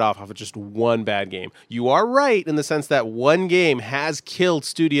drop it off of just one bad game. You are right in the sense that one game has killed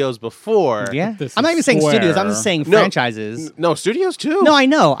studios before. Yeah, This I'm not is even saying studios. I'm where- just saying No. franchises. No, studios too. No, I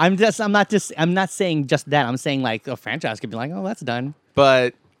know. I'm not saying just that. I'm saying like a franchise could be like, oh, that's done.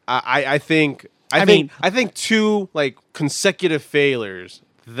 But I think mean- two like consecutive failures.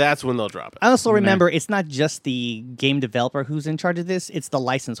 That's when they'll drop it. I also remember it's not just the game developer who's in charge of this; it's the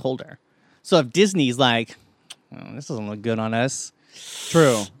license holder. So if Disney's like, oh, this doesn't look good on us,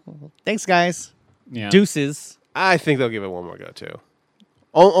 True. thanks guys, Yeah. deuces. I think they'll give it one more go too.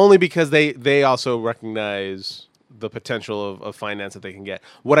 Only because they also recognize the potential of finance that they can get.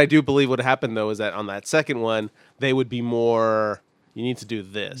 What I do believe would happen though is that on that second one they would be more. You need to do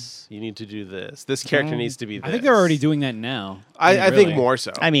this. You need to do this. This character needs to be this. I think they're already doing that now. I really. think more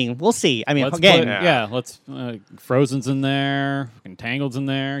so. I mean, we'll see. I mean, Let's again, put, yeah, let's Frozen's in there, fucking Tangled's in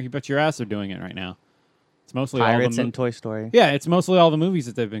there. You bet your ass they're doing it right now. It's mostly Pirates all the and Toy Story. yeah, it's mostly all the movies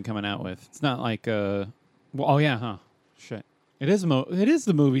that they've been coming out with. It's not like well, oh yeah, huh? Shit, it is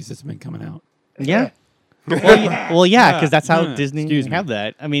the movies that's been coming out. Yeah. Well, yeah, because that's how Yeah. Disney Excuse me. have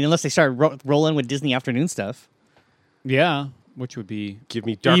that. I mean, unless they start rolling with Disney afternoon stuff. Yeah, which would be Give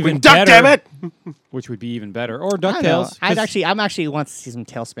me even Darkwing Duck, better. damn it! which would be even better, or I don't know. DuckTales. I'm actually want to see some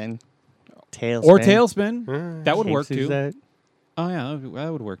Tailspin. Tailspin. Or Tailspin. That would work Takes too. that. Oh yeah,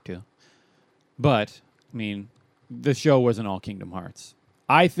 that would work too. But I mean, the show wasn't all Kingdom Hearts.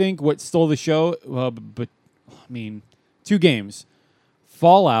 I think what stole the show, but I mean, two games,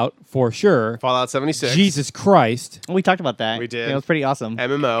 Fallout for sure. Fallout 76. Jesus Christ, We talked about that. We did. It was pretty awesome.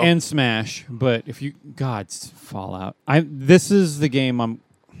 MMO. and Smash. But if you, God's Fallout. This is the game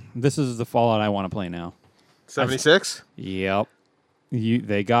This is the Fallout I want to play now. 76? Yep.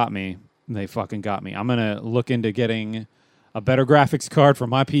 They got me. They fucking got me. I'm going to look into getting a better graphics card for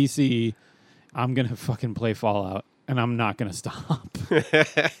my PC. I'm going to fucking play Fallout, and I'm not going to stop.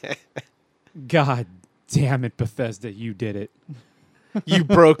 God damn it, Bethesda, you did it. You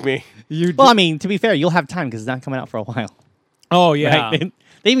broke me. You Well, I mean, to be fair, you'll have time because it's not coming out for a while. Oh, yeah. Right?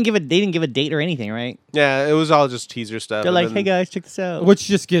 They didn't give a date or anything, right? Yeah, it was all just teaser stuff. They're and like, then- hey guys, check this out. Which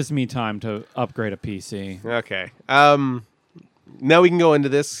just gives me time to upgrade a PC. Okay. Now we can go into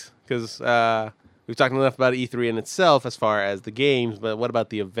this because we've talked enough about E3 in itself as far as the games, but what about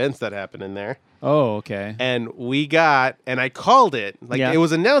the events that happen in there? Oh, okay. And we got, and I called it, like Yeah. it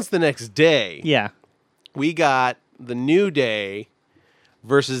was announced the next day. Yeah. We got the New Day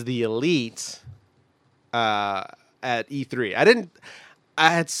versus the Elite at E3. I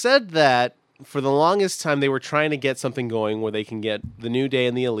had said that for the longest time they were trying to get something going where they can get the New Day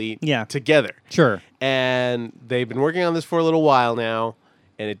and the Elite Yeah. together. Sure. And they've been working on this for a little while now,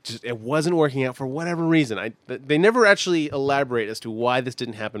 and it wasn't working out for whatever reason. They never actually elaborate as to why this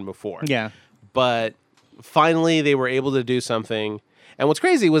didn't happen before. Yeah. But finally they were able to do something. And what's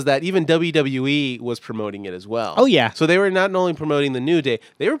crazy was that even WWE was promoting it as well. Oh, yeah. So they were not only promoting the New Day,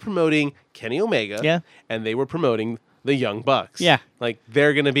 they were promoting Kenny Omega. Yeah. And they were promoting the Young Bucks. Yeah. Like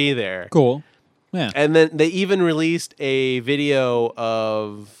they're going to be there. Cool. Yeah. And then they even released a video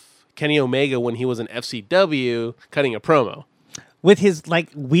of Kenny Omega when he was in FCW cutting a promo. With his like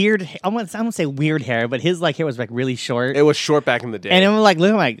weird, I won't say weird hair, but his like hair was like really short. It was short back in the day. And I'm like,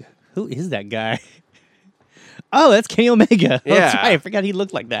 looking like, who is that guy? Oh, that's Kenny Omega. Yeah. That's right. I forgot he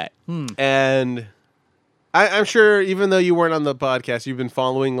looked like that. And I'm sure even though you weren't on the podcast, you've been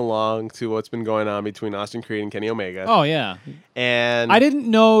following along to what's been going on between Austin Creed and Kenny Omega. Oh, yeah. And I didn't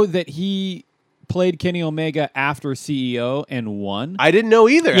know that he played Kenny Omega after CEO and won. I didn't know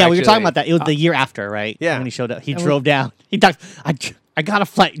either. Yeah, we were talking actually. about that. It was the year after, right? Yeah. When he showed up, he And drove down. He talked. I got a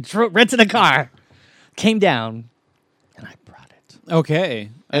flight. Rented a car. Came down, and I brought it. Okay.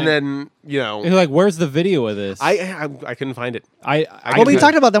 And then, you know, You're like, where's the video of this? I couldn't find it. I Well, we could-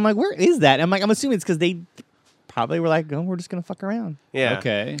 talked about that. I'm like, where is that? I'm assuming it's because they probably were like, oh, we're just gonna fuck around. Yeah.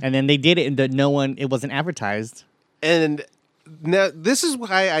 Okay. And then they did it, and it wasn't advertised. And now this is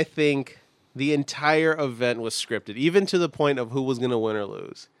why I think the entire event was scripted, even to the point of who was going to win or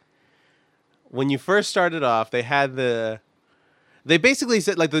lose. When you first started off, they had the They basically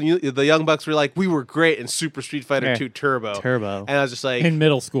said like the Young Bucks were like, we were great in Super Street Fighter Yeah. 2 Turbo. Turbo. And I was just like In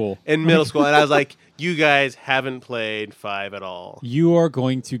middle school. in middle school, and I was like, you guys haven't played 5 at all. You are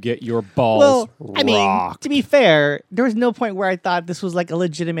going to get your balls Well, I mean, rocked. to be fair, there was no point where I thought this was like a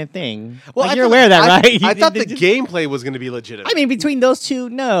legitimate thing. Well, Like, I you're thought- aware of that, right? I thought the Just- gameplay was going to be legitimate. I mean, between those two,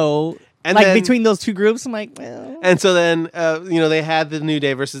 no. And like then- between those two groups, I'm like, well, and so then they had the New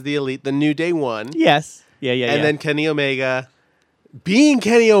Day versus the Elite. The New Day won, yes, yeah, and then Kenny Omega, being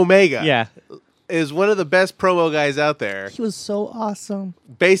Kenny Omega, yeah, is one of the best promo guys out there. he was so awesome.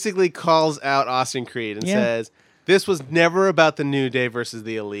 Basically calls out Austin Creed and Yeah. says, "This was never about the New Day versus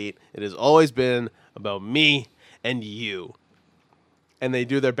the Elite. It has always been about me and you." And they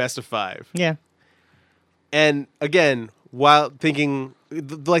do their best of 5. Yeah, And again, while thinking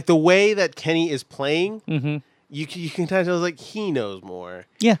like the way that Kenny is playing, mm-hmm. you can kind of tell like he knows more.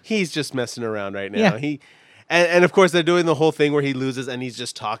 Yeah. He's just messing around right now. Yeah. And of course they're doing the whole thing where he loses and he's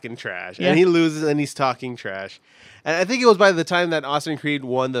just talking trash. Yeah. And he loses and he's talking trash. And I think it was by the time that Austin Creed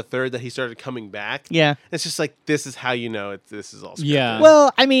won the third that he started coming back. yeah. It's just like this is how you know this is all scripted. Yeah.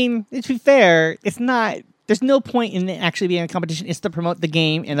 Well, I mean, to be fair, it's not. There's no point in it actually being a competition. It's to promote the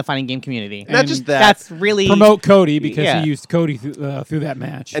game and the fighting game community. Not And just that. That's really Promote Cody because Yeah. he used Cody through that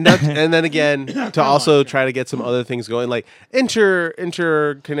match. And and then again to also try to get some other things going, like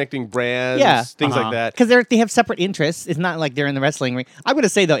interconnecting brands, Yeah. things Uh-huh. like that. because they have separate interests. It's not like they're in the wrestling ring. I'm gonna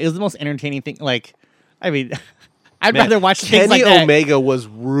say though, it was the most entertaining thing. Like, I mean, I'd Man, rather watch Kenny things like that. Omega was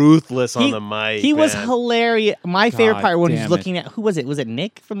ruthless on the mic. He was man. hilarious. My favorite God part when he was damn looking at who was it? Was it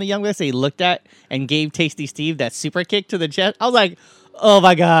Nick from the Young Bucks? That he looked at and gave Tasty Steve that super kick to the chest. I was like, oh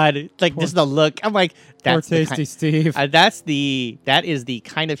my god! Like just the look. I'm like, Poor that's the Tasty Steve. that is the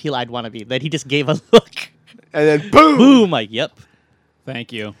kind of heel I'd want to be. That he just gave a look. And then boom. Boom! Like, yep.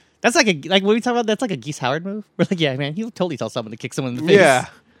 Thank you. That's like when we talk about that's like a Geese Howard move. We're like, yeah, man, he'll totally tell someone to kick someone in the face. Yeah.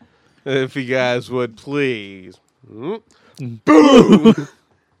 If you guys would please. Boom.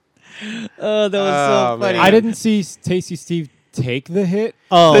 Oh, that was Oh, so funny. man. I didn't see Tasty Steve take the hit.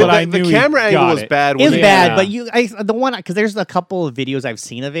 Oh, but I the knew he camera angle got was it. bad. It was when bad, Yeah. but the one because there's a couple of videos I've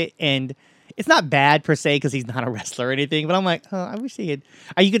seen of it, and it's not bad per se because he's not a wrestler or anything. But I'm like, oh, I wish he had.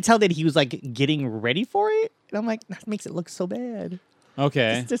 You could tell that he was like getting ready for it, and I'm like, that makes it look so bad.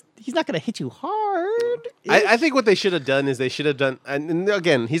 Okay. It's just he's not gonna hit you hard. I think what they should have done is they should have done. And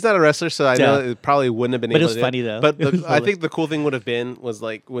again, he's not a wrestler, so I know Yeah. it probably wouldn't have been. But it able was to do funny, though. But It was I hilarious. think the cool thing would have been was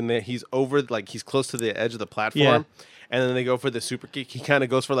like when he's over, like he's close to the edge of the platform. Yeah. And then they go for the super kick. He kind of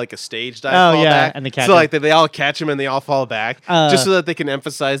goes for like a stage dive. Oh, fall yeah, back. and they catch so like him. they all catch him and they all fall back, Uh, just so that they can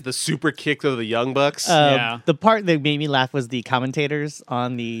emphasize the super kick of the Young Bucks. Yeah. The part that made me laugh was the commentators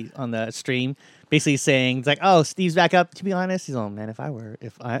on the stream basically saying it's like, "Oh, Steve's back up." To be honest, he's like, "Oh man, if I were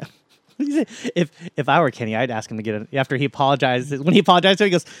Kenny, I'd ask him to get it." After he apologized, when he apologized to him,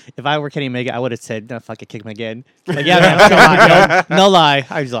 he goes, "If I were Kenny Omega, I would have said, no, fuck it, kick him again." Like, yeah, man, no lie,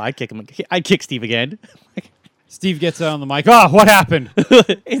 no lie. I'd kick him. I'd kick Steve again. Steve gets out on the mic. Oh, what happened?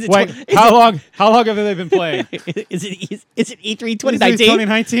 Is it Wait, how long have they been playing? Is it E3 Is it 2019?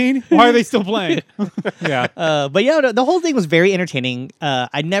 2019? Why are they still playing? Yeah. But yeah, the whole thing was very entertaining.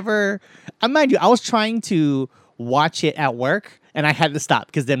 Mind you, I was trying to watch it at work, and I had to stop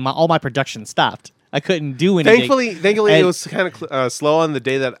because then all my production stopped. I couldn't do anything. Thankfully, it And- was kind of slow on the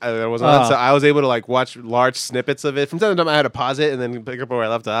day that I was on, Oh. so I was able to like watch large snippets of it. From time to time, I had to pause it and then pick up where I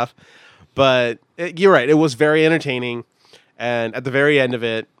left off. But you're right; it was very entertaining. And at the very end of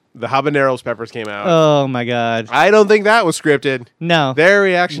it, the habaneros peppers came out. Oh my god! I don't think that was scripted. No, Their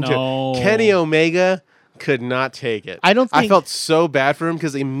reaction No. to it. Kenny Omega could not take it. I don't I think- felt so bad for him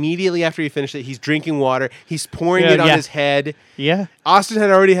because immediately after he finished it, he's drinking water. He's pouring Yeah, it on yeah. his head. yeah, Austin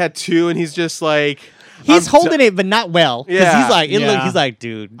had already had 2, and he's just like, he's I'm holding d- it, but not well. 'Cause Yeah. he's like, Yeah. he's like,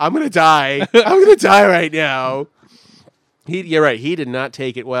 dude. I'm gonna die. I'm gonna die right now. You're right. He did not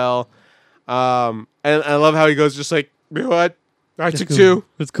take it well. And I love how he goes, just like, you know what? I took 2.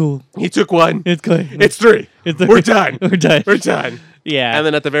 It's cool. He took 1. It's good. It's 3. It's We're done. We're done. We're done. Yeah. And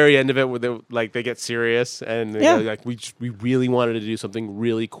then at the very end of it, they get serious and Yeah. they're like we really wanted to do something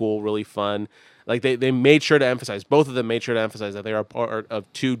really cool, really fun. Like they made sure to emphasize. Both of them made sure to emphasize that they are part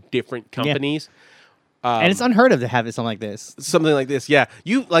of 2 different companies. and it's unheard of to have something like this. Something like this, yeah.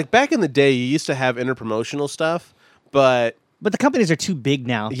 You like back in the day, you used to have interpromotional stuff, but But the companies are too big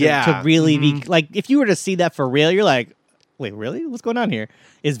now to, Yeah. to really be like. If you were to see that for real, you're like, wait, really? What's going on here?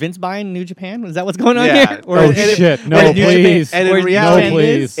 Is Vince buying New Japan? Is that what's going on Yeah. here? Oh, Oh, and it- shit. No, and New Japan- please. and in where's New reality- Japan No,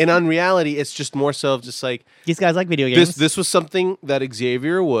 is? please. and on reality, it's just more so of just like These guys like video games. this was something that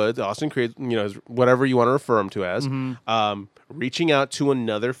Xavier Woods, Austin Creed, whatever you want to refer him to as, reaching out to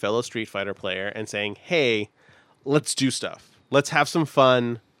another fellow Street Fighter player and saying, "Hey, let's do stuff." Let's have some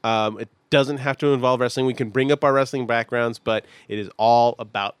fun. It doesn't have to involve wrestling. We can bring up our wrestling backgrounds, but it is all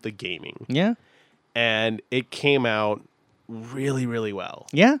about the gaming. Yeah. And it came out really, really well.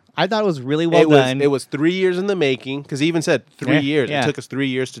 Yeah. I thought it was really well done. It was 3 years in the making, because he even said 3 years. Yeah. It took us 3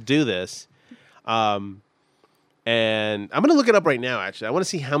 years to do this. And I'm going to look it up right now, actually. I want to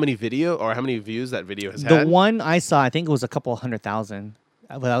see how many views that video has had. The one I saw, I think it was a couple 100,000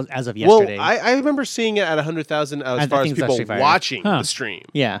 as of yesterday. Well, I remember seeing it at 100,000 as far as think it's people actually watching Huh. the stream.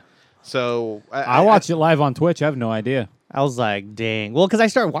 yeah. So I watched it live on Twitch. I have no idea. I was like, dang. Well, because I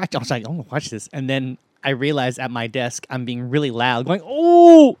started watching, I was like, I'm going to watch this. And then I realized at my desk, I'm being really loud, going,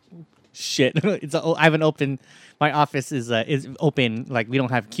 oh, shit. I haven't opened, my office is open. Like, we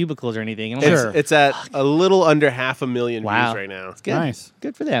don't have cubicles or anything. And I'm like, Sure. It's at a little under 500,000 Wow. views right now. It's good. Nice.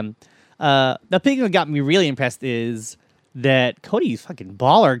 Good for them. The thing that got me really impressed is that Cody's fucking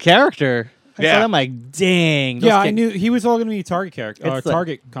baller character. I Yeah. saw that, I'm like, dang. those Yeah, I kids- knew he was all going to be a target character, It's like-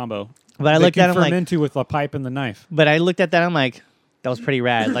 target combo. But I They looked can at him firm like, into with the pipe and the knife. but I looked at that, I'm like, that was pretty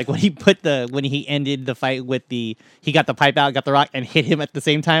rad. Like when he ended the fight with he got the pipe out, got the rock, and hit him at the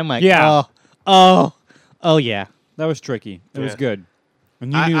same time. Like, Yeah. oh yeah. That was tricky. It was Yeah. good.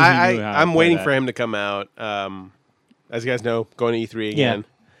 And you knew he knew how to I'm play waiting that. for him to come out. As you guys know, going to E3 again.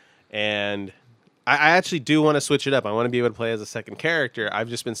 And I actually do want to switch it up. I want to be able to play as a second character. I've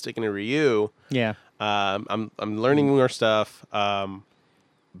just been sticking to Ryu. Yeah. I'm learning more stuff.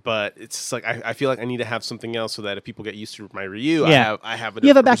 But it's just like I feel like I need to have something else so that if people get used to my Ryu, Yeah. I have You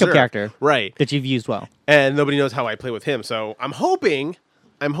have a different backup reserve. character. Right? That you've used well. And nobody knows how I play with him. So I'm hoping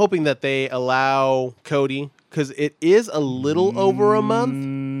that they allow Cody, because it is a little over a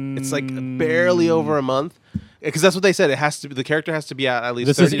month. It's like barely over a month, because that's what they said. The character has to be out at least.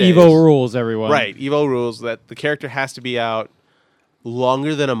 This 30 is days. Evo rules, everyone. Right? Evo rules that the character has to be out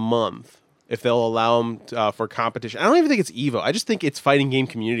longer than a month if they'll allow them for competition. I don't even think it's Evo. I just think it's fighting game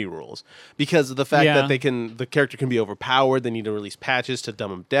community rules, because of the fact Yeah. that the character can be overpowered. They need to release patches to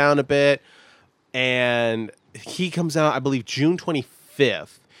dumb him down a bit. And he comes out, I believe, June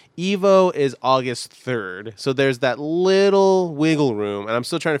 25th. Evo is August 3rd. So there's that little wiggle room, and I'm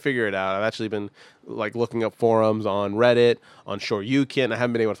still trying to figure it out. I've actually been like looking up forums on Reddit, on Shoryuken. I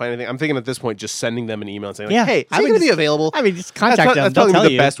haven't been able to find anything. I'm thinking at this point just sending them an email and saying, like, Yeah. hey, I is it would going to be just- available? I mean, just contact them. That's They'll probably tell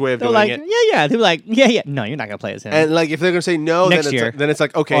the you. best way of They're doing like, it. Yeah. They're like, yeah. No, you're not gonna play as him. And like if they're going to say no, Next then year. it's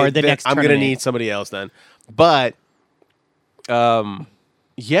like, okay, Or the then next I'm going to tournament. need somebody else then. But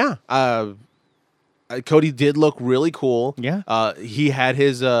yeah, Cody did look really cool. Yeah. He had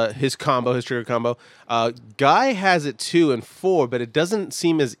his combo, his trigger combo. Guy has it too in 4, but it doesn't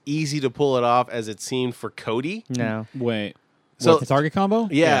seem as easy to pull it off as it seemed for Cody. No. Wait. So- So the target combo?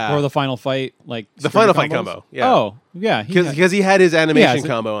 Yeah. Or the final fight, like The string final fight combos? combo, yeah. Oh, yeah. Because he had his animation it's-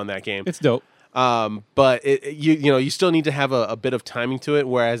 combo on that game. It's dope. But you still need to have a bit of timing to it,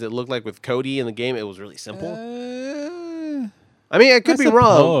 whereas it looked like with Cody in the game, it was really simple. I mean, I could be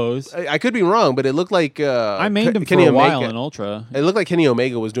wrong. suppose. I could be wrong, but it looked like I mained him for Kenny a while Omega. in Ultra. It looked like Kenny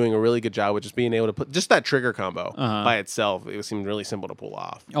Omega was doing a really good job with just being able to put just that trigger combo Uh-huh. by itself. It seemed really simple to pull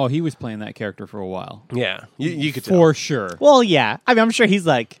off. Oh, he was playing that character for a while. Yeah, you could tell. For sure. Well, yeah. I mean, I'm sure he's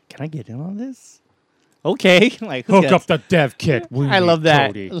like, can I get in on this? Okay. Like, who's Hook gonna- up the dev kit. We I need love that.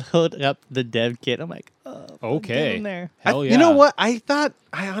 Cody. Hook up the dev kit. I'm like, oh, Okay. get in there. Hell yeah. You know what? I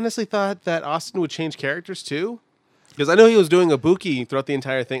honestly thought that Austin would change characters too. Because I know he was doing Ibuki throughout the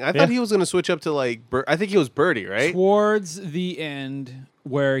entire thing. I thought he was going to switch up to like, I think he was Birdie, right? Towards the end,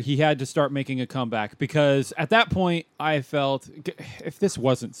 where he had to start making a comeback, because at that point I felt if this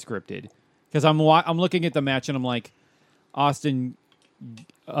wasn't scripted, because I'm looking at the match and I'm like, Austin,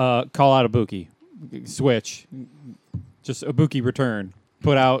 call out Ibuki, switch, just Ibuki return,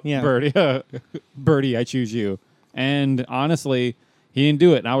 put out Yeah. Birdie, Birdie, I choose you. And honestly, he didn't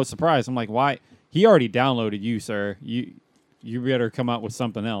do it, and I was surprised. I'm like, why? He already downloaded you, sir. You better come out with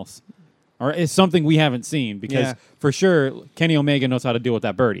something else. Or it's something we haven't seen, because Yeah. for sure Kenny Omega knows how to deal with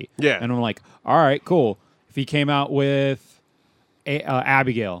that Birdie. Yeah. And I'm like, all right, cool. If he came out with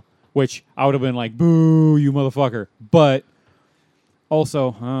Abigail, which I would have been like, boo, you motherfucker. But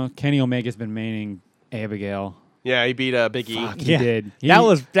also, Kenny Omega's been maining Abigail. Yeah, he beat Big E. Fuck, Yeah. he did. That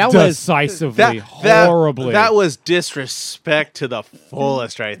was decisively, horribly. That was disrespect to the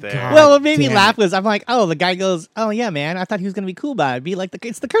fullest right there. God. Well, what made me damn laugh was I'm like, oh, the guy goes, oh yeah, man, I thought he was gonna be cool about it. Be like,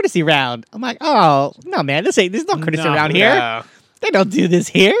 it's the courtesy round. I'm like, oh no, man, this is not courtesy No. round here. Yeah. They don't do this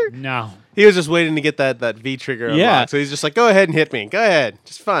here. No. He was just waiting to get that V trigger unlocked. Yeah. So he's just like, go ahead and hit me. Go ahead.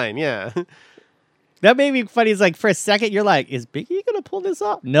 Just fine. Yeah. That made me funny. It's like for a second you're like, is Big E gonna pull this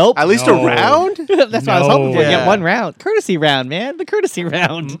off? Nope. At least No. a round? That's what I was hoping for. Yeah. Yeah, one round, courtesy round, man, the courtesy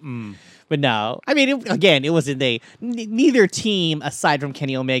round. But no, I mean, again, it wasn't neither team aside from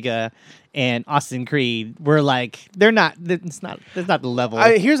Kenny Omega and Austin Creed were like they're not. It's not. That's not the level.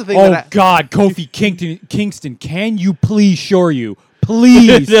 Here's the thing. Oh God, Kofi Kingston, can you please shore you?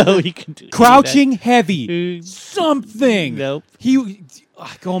 Please, no, you can do crouching heavy, something. Nope.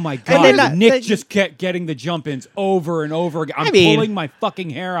 Oh my they're God! not- Nick just kept getting the jump ins over and over again. I'm pulling my fucking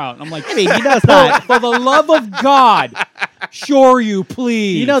hair out. I'm like, I mean, you know, it's not. for the love of God, shore you,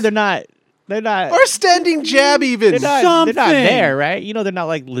 please. You know, they're not. They're not. Or standing jab even. They're not something. there, right? You know, they're not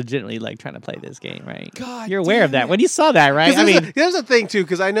like legitimately like trying to play this game, right? God You're aware of damn that it. when you saw that, right? I mean, There's a thing too,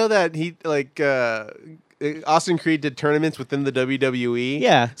 because I know that he Austin Creed did tournaments within the WWE.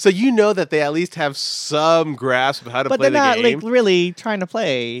 Yeah. So you know that they at least have some grasp of how to but play they're the not game. like really trying to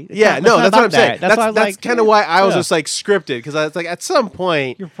play. It's Yeah, not- no, it's that's not what I'm about saying. that. That's why I was That's like, kind of why I was yeah. just like scripted, because I was like, at some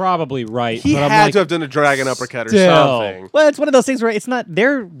point You're probably right. he but I'm had like, to have done a dragon uppercut or still. something. Well, it's one of those things where it's not.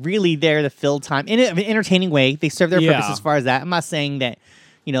 They're really there to fill time in an entertaining way. They serve their purpose Yeah. as far as that. I'm not saying that,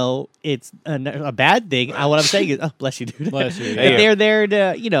 you know, it's a bad thing. What I'm saying is, oh, bless you, dude. Bless you. But they're there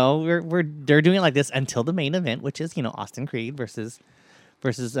to, you know, they're doing it like this until the main event, which is, you know, Austin Creed versus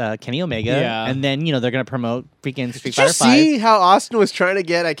Kenny Omega, Yeah. and then you know they're gonna promote freaking Street Did you Fighter 5. see how Austin was trying to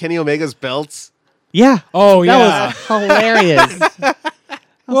get at Kenny Omega's belts? Yeah. Oh, that yeah. was hilarious.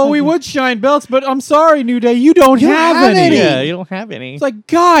 Well, we would shine belts, but I'm sorry, New Day, you don't have have any. any. Yeah, you don't have any. It's like,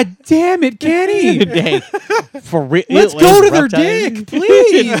 God damn it, Kenny. Hey, for real. Let's go to their dick,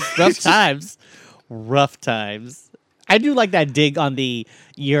 please. Rough times. Rough times. I do like that dig on the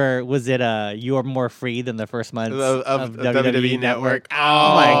you're more free than the first month Of WWE Network. Oh,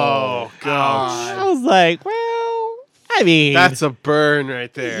 Oh, gosh. I was like, well, I mean, That's a burn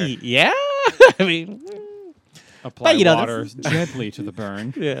right there. yeah. I mean, Apply But, you know, water gently to the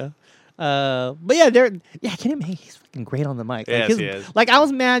burn. yeah. But yeah, Kenny Omega, he's fucking great on the mic. Yes, his- he is. Like I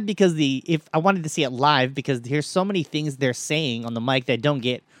was mad because if I wanted to see it live because there's so many things they're saying on the mic that don't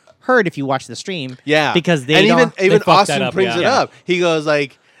get heard if you watch the stream. Yeah, because they and don't. even fucked that Austin up, brings yeah. it up. He goes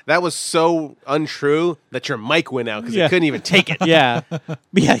like, "That was so untrue that your mic went out because Yeah. you couldn't even take it." Yeah, but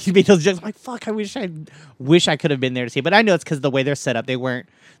yeah, he made those jokes. I'm like, fuck, I wish I could have been there to see. But I know it's because the way they're set up, they weren't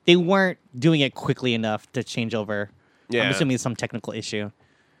doing it quickly enough to change over. Yeah. I'm assuming it's some technical issue.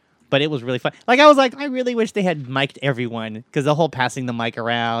 But it was really fun. Like I was like, I really wish they had mic'd everyone because the whole passing the mic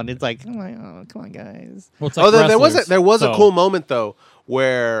around. It's like, I'm like, oh, come on, guys. Well, it's like Oh, there was wrestlers, a so- cool moment though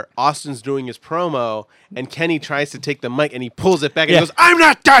where Austin's doing his promo and Kenny tries to take the mic and he pulls it back and Yeah. he goes, "I'm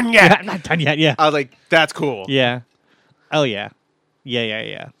not done Yeah, yet." I'm not done yet. Yeah, I was like, "That's cool." yeah. Oh yeah,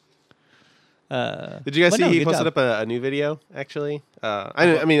 yeah. Did you guys But see no, he good posted job. up a new video actually?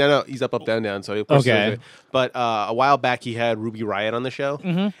 I mean I know he's up down down, so he posted Okay. it. But a while back he had Ruby Riott on the show,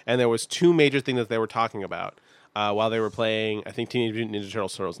 and there was two major things that they were talking about while they were playing. I think Teenage Mutant Ninja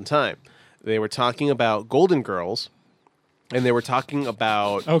Turtles: Turtles in Time. They were talking about Golden Girls, and they were talking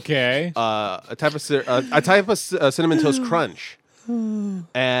about Okay. a type of cinnamon toast crunch.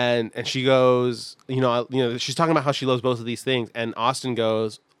 And she goes, she's talking about how she loves both of these things, and Austin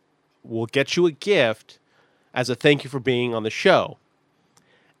goes, "We'll get you a gift as a thank you for being on the show."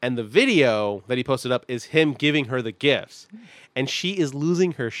 And the video that he posted up is him giving her the gifts, and she is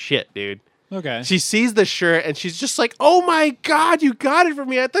losing her shit, dude. Okay. She sees the shirt and she's just like, "Oh my God, you got it for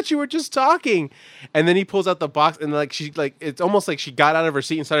me. I thought you were just talking." And then he pulls out the box and it's almost like she got out of her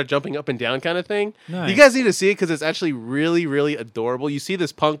seat and started jumping up and down kind of thing. Nice. You guys need to see it because it's actually really, really adorable. You see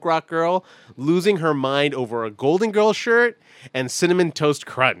this punk rock girl losing her mind over a Golden Girl shirt and Cinnamon Toast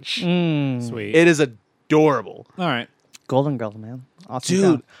Crunch. Sweet. It is adorable. All right. Golden Girls, man. Awesome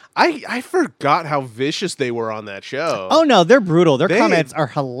Dude, show. I forgot how vicious they were on that show. Oh no, they're brutal. Their They- comments are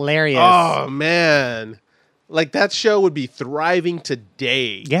hilarious. Oh man, like that show would be thriving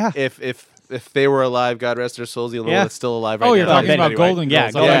today. Yeah. If they were alive, God rest their souls. The only Yeah. one that's still alive right Oh, now. you're talking bet about anyway. Golden Girls. Yeah,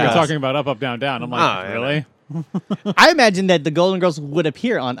 I thought Golden you were Girls. talking about Up, Up, Down, Down. I'm like, Ah, yeah, really? I imagine that the Golden Girls would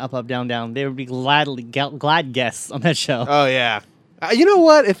appear on Up, Up, Down, Down. They would be glad guests on that show. Oh yeah. You know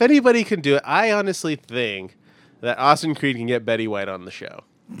what? If anybody can do it, I honestly think that Austin Creed can get Betty White on the show.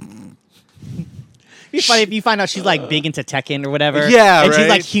 It'd be funny if you find out she's like big into Tekken or whatever. Yeah, and she's right?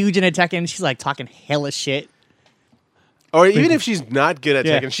 like huge into Tekken. She's like talking hella shit. Or even if she's not good at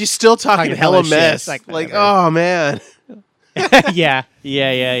Yeah. Tekken, she's still talking Talking hella hella shit. mess. It's like, Like, whatever. oh man. yeah.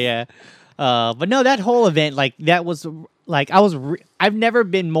 But no, that whole event, like that was like I've never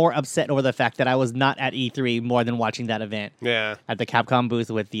been more upset over the fact that I was not at E3 more than watching that event Yeah. at the Capcom booth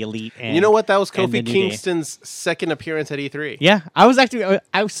with the Elite. And You know what? That was and the Kofi New Day. Kingston's second appearance at E3. Yeah, I was actually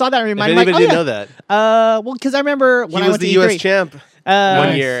I saw that and If reminded anybody like, didn't oh, know yeah. that. Well, because I remember when He I was went the to US E3, champ one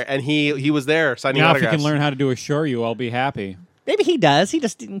Nice. year, and he was there signing Now, if you autographs. can learn how to do a show you, I'll be happy. Maybe he does. He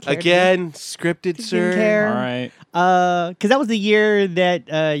just didn't care. Again, scripted, He sir. didn't care. All right. Because that was the year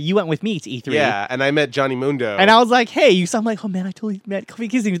that you went with me to E3. Yeah, and I met Johnny Mundo. And I was like, hey, you sound like, oh man, I totally met Kofi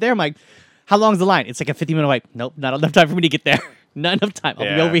Kingston. He was there. I'm like, how long's the line? It's like a 50-minute wait. Nope, not enough time for me to get there. Not enough time. I'll be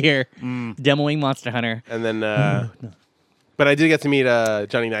Yeah. over here demoing Monster Hunter. And then, but I did get to meet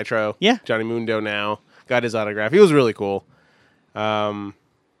Johnny Nitro. Yeah. Johnny Mundo now. Got his autograph. He was really cool.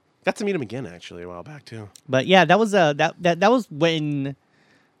 Got to meet him again, actually, a while back, too. But yeah, that was that was when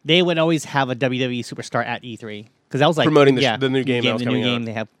they would always have a WWE superstar at E3. Because that was like Promoting the new game that was the coming new game out.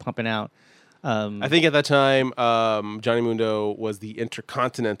 they have pumping out. I think at that time, Johnny Mundo was the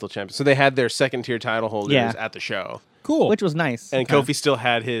Intercontinental Champion. So they had their second-tier title holders Yeah. at the show. Cool. Which was nice. And Kofi still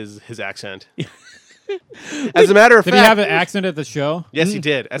had his accent. As a matter of Did fact... he have an accent at the show? Yes, he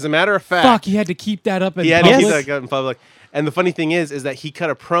did. As a matter of fact... Fuck, he had to keep that up in He had to public? keep that in public. And the funny thing is that he cut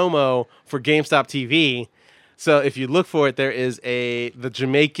a promo for GameStop TV. So if you look for it, there is the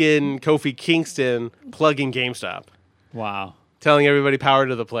Jamaican Kofi Kingston plugging GameStop, Wow. telling everybody power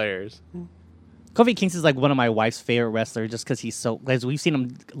to the players. Kofi Kingston is like one of my wife's favorite wrestlers just because he's so, because we've seen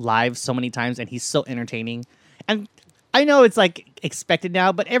him live so many times and he's so entertaining. And I know it's like expected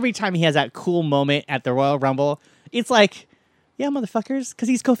now, but every time he has that cool moment at the Royal Rumble, it's like, yeah, motherfuckers, because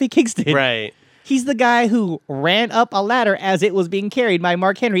he's Kofi Kingston. Right. He's the guy who ran up a ladder as it was being carried by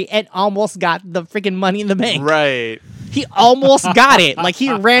Mark Henry and almost got the freaking Money in the Bank. Right. He almost got it. Like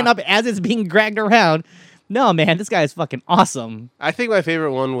he ran up as it's being dragged around. No, man, this guy is fucking awesome. I think my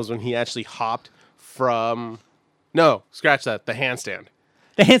favorite one was when he actually hopped from... No, scratch that. The handstand.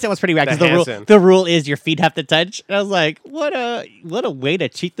 The handstand was pretty rad The because handstand. the rule is your feet have to touch. And I was like, what a way to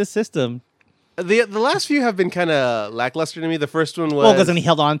cheat the system. The last few have been kind of lackluster to me. The first one was... Well, because when he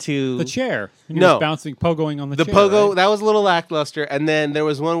held on to The chair. And he No. was bouncing, pogoing on the The chair. pogo, right? that was a little lackluster. And then there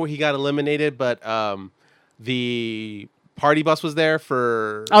was one where he got eliminated, but the party bus was there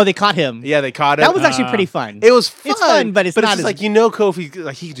for... Oh, they caught him. Yeah, they caught him. That was actually pretty fun. It was fun. It's fun, but it's not just as- like, Kofi,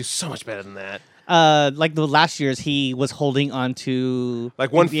 like, he could do so much better than that. Like the last year's, he was holding on to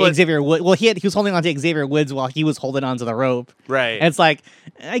Like one foot- Xavier Woods. Well, he was holding on to Xavier Woods while he was holding on to the rope. Right. And it's like,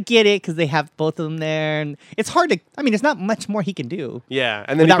 I get it because they have both of them there, and it's hard to. I mean, there's not much more he can do. Yeah,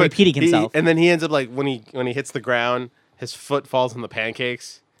 and then Without repeating himself. and then he ends up like when he hits the ground, his foot falls on the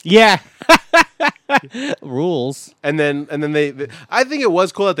pancakes. Yeah. Rules. And then they I think it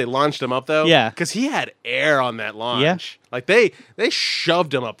was cool that they launched him up though. Yeah. Because he had air on that launch. Like they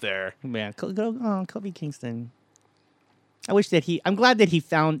shoved him up there. Man, Kofi Kingston. I'm glad that he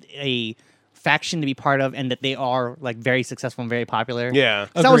found a faction to be part of and that they are like very successful and very popular. Yeah.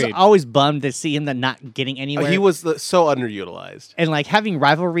 'Cause I was Agreed. always bummed to see him not getting anywhere. He was so underutilized. And like having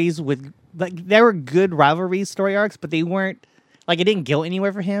rivalries with, like, there were good rivalry story arcs, but they weren't, like, it didn't go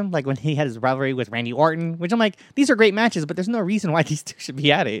anywhere for him. Like when he had his rivalry with Randy Orton, which I'm like, these are great matches, but there's no reason why these two should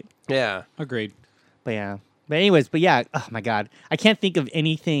be at it. Yeah. Agreed. But yeah. But anyways, oh my God. I can't think of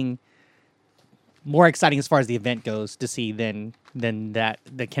anything more exciting as far as the event goes to see than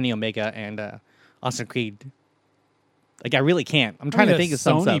the Kenny Omega and Austin Creed. Like, I really can't. I'm trying to think of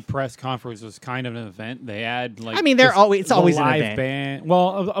some Sony stuff. press conference was kind of an event. They had like. I mean, they're this- always- it's the always an live event. band.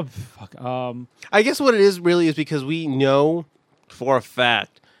 Well, fuck. I guess what it is really is because we know for a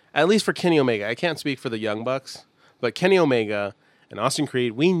fact, at least for Kenny Omega, I can't speak for the Young Bucks, but Kenny Omega and Austin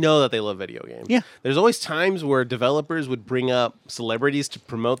Creed, we know that they love video games. Yeah. There's always times where developers would bring up celebrities to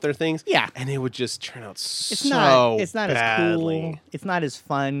promote their things. Yeah. And it would just turn out It's so not as cool. It's not as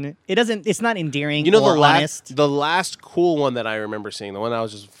fun. It's not endearing You know, or the honest. last cool one that I remember seeing, the one I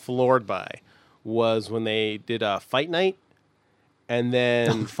was just floored by, was when they did a Fight Night, and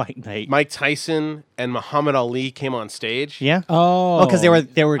then Fight night. Mike Tyson and Muhammad Ali came on stage. Yeah. oh, because they were I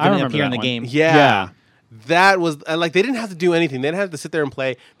going to remember appear in that the one. game. Yeah. That was like they didn't have to do anything. They didn't have to sit there and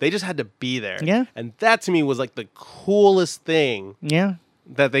play. They just had to be there. Yeah. And that to me was like the coolest thing Yeah.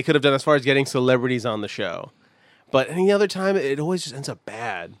 that they could have done as far as getting celebrities on the show. But any other time, it always just ends up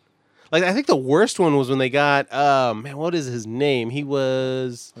bad. Like I think the worst one was when they got man, what is his name? He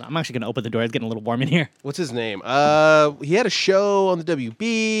was I'm actually going to open the door. It's getting a little warm in here. what's his name? He had a show on the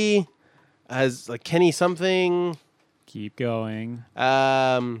WB as like Kenny something. Keep going.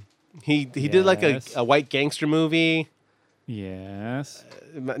 He did like Yes. a white gangster movie. Yes.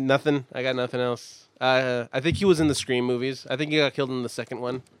 Nothing. I got nothing else. I think he was in the Scream movies. I think he got killed in the second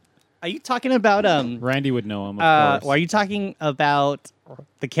one. Are you talking about Randy would know him. Of course. or are you talking about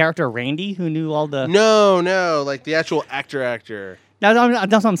the character Randy who knew all the No, like the actual actor. That's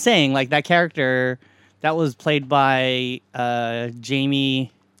what I'm saying. Like that character that was played by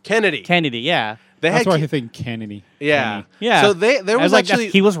Jamie Kennedy. Kennedy. Yeah. They That's had why Ke- I think Kennedy. yeah. Yeah. So there I was like, actually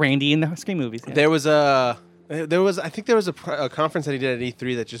he was Randy in the Scream movies. Yeah. there was a I think there was a conference that he did at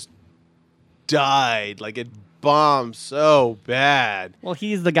E3 that just died. Like it bombed so bad. Well,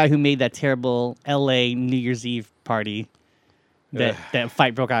 he's the guy who made that terrible L.A. New Year's Eve party. That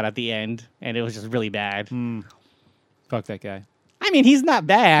fight broke out at the end, and it was just really bad. Fuck that guy. I mean, he's not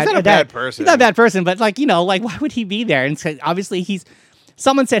bad. He's not a bad person. He's not a bad person, but why would he be there? And so obviously,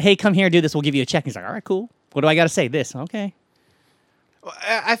 someone said, "Hey, come here, do this. We'll give you a check." He's like, "All right, cool. What do I got to say? This, okay."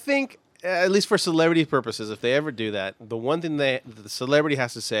 I think, at least for celebrity purposes, if they ever do that, the one thing the celebrity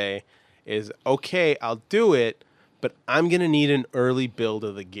has to say is, "Okay, I'll do it, but I'm gonna need an early build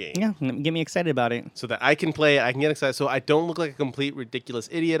of the game." Yeah, get me excited about it. So that I can play it, I can get excited, so I don't look like a complete ridiculous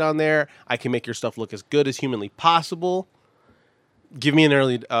idiot on there. I can make your stuff look as good as humanly possible. Give me an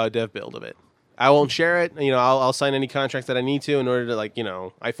early dev build of it. I won't share it. I'll sign any contracts that I need to in order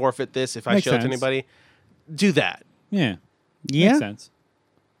to, I forfeit this if I Makes show it to sense. anybody. Do that. Yeah. Yeah, Makes sense.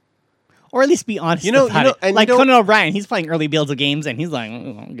 or at least be honest about it. Like Conan O'Brien, he's playing early builds of games, and he's like, "I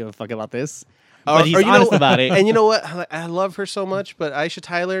don't give a fuck about this." But he's honest about it. And you know what? I love her so much, but Aisha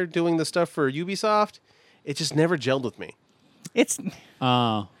Tyler doing the stuff for Ubisoft, it just never gelled with me. It's,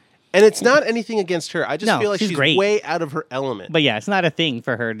 And it's not anything against her. I just No, feel like she's she's great. way out of her element. but yeah, it's not a thing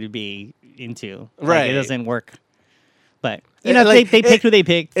for her to be into. Like, Right. it doesn't work. But Like, they picked who they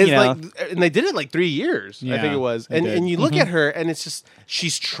picked. It's you know. and they did it like 3 years, I Yeah, think it was. they did. And you look at her, and it's just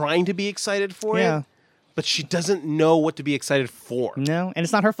she's trying to be excited for Yeah. it, but she doesn't know what to be excited for. No, and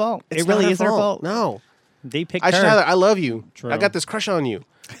it's not her fault. It's it really not is her fault. No, They picked Aisha her. Tyler, I love you. True. I got this crush on you,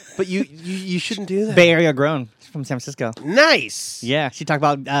 but you shouldn't do that. Bay Area grown. She's from San Francisco. Nice. Yeah, she talked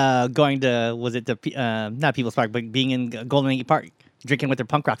about going to not People's Park, but being in Golden Gate Park, drinking with her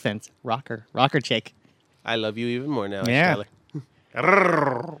punk rock friends. Rocker chick. I love you even more now, Yeah.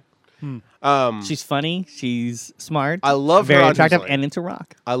 Aisha Tyler. She's funny. She's smart. I love her very on attractive Whose Line. and into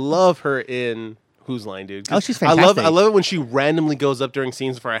rock. I love her in Whose Line, dude. Oh, she's I fantastic. love it when she randomly goes up during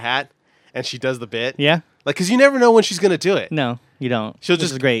scenes for a hat and she does the bit. Yeah. Like, because you never know when she's gonna do it. No, you don't. She'll Which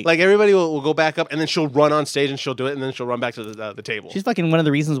just is great. Like everybody will go back up and then she'll run on stage and she'll do it and then she'll run back to the table. She's fucking one of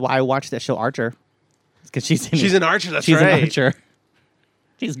the reasons why I watched that show Archer. Because she's in She's it. an Archer. That's She's right. an Archer.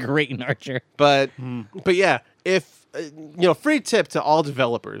 She's great in Archer. But yeah, if free tip to all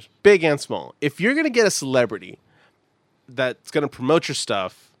developers, big and small. If you're gonna get a celebrity that's gonna promote your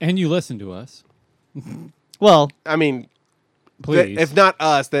stuff, And you listen to us. Well, I mean, Please. if not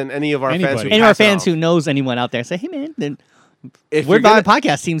us, then any of our fans. Anybody. Who any of our pass it fans off. who knows anyone out there, say, hey man, then If We're you're Bond gonna-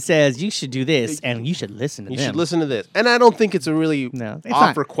 podcast team says you should do this, and you should listen to You them. should listen to this, and I don't think it's a really No, it's off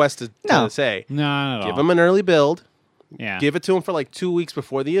not. request to No. say. No, not at Give all. them an early build. Yeah. Give it to them for like 2 weeks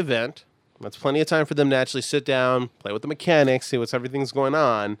before the event. That's plenty of time for them to actually sit down, play with the mechanics, see what's everything's going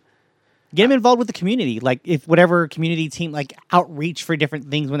on. Get them involved with the community. Like if whatever community team, like outreach for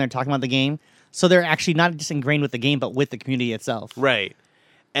different things when they're talking about the game. So they're actually not just ingrained with the game, but with the community itself. Right.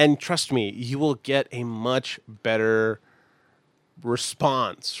 And trust me, you will get a much better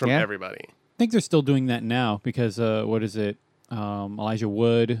response from Yeah. everybody. I think they're still doing that now because what is it? Elijah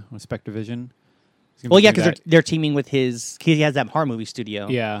Wood with Spectravision. He's gonna Well, be yeah, doing because they're teaming with his. He has that horror movie studio.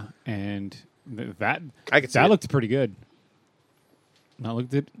 yeah, and that I could see that it. looked pretty good.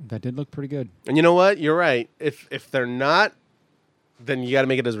 That did look pretty good. And you know what? You're right. If they're not, then you got to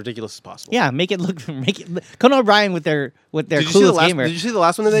make it as ridiculous as possible. Yeah, make it look. Conan O'Brien with their Did you see the clueless last? gamer. Did you see the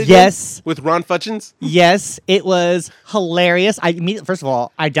last one that they Yes. did with Ron Futchins? Yes, it was hilarious. First of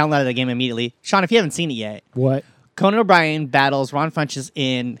all, I downloaded the game immediately. Sean, if you haven't seen it yet, What? Conan O'Brien battles Ron Funches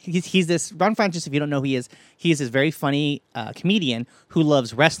in. He's this Ron Funches. If you don't know who he is this very funny comedian who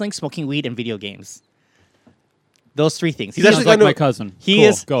loves wrestling, smoking weed, and video games. Those three things. He's Sounds actually like gonna- my cousin. He Cool.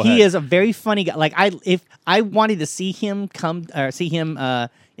 is. Go ahead. He is a very funny guy. Like if I wanted to see him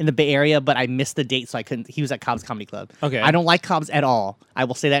in the Bay Area, but I missed the date, so I couldn't. He was at Cobb's Comedy Club. Okay. I don't like Cobb's at all. I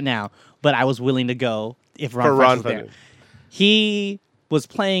will say that now. But I was willing to go if Ron For Funches Ron was there. Funches. He was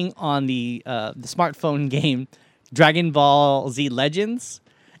playing on the smartphone game Dragon Ball Z Legends,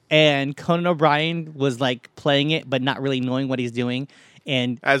 and Conan O'Brien was like playing it, but not really knowing what he's doing,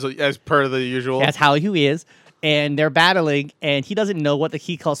 and As per the usual. that's how he is. And they're battling, and he doesn't know what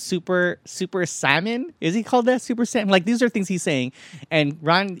he calls Super Salmon. Is he called that Super Salmon? Like these are things he's saying, and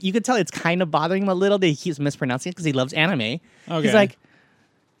Ron, you could tell it's kind of bothering him a little that he keeps mispronouncing it because he loves anime. Okay. He's like,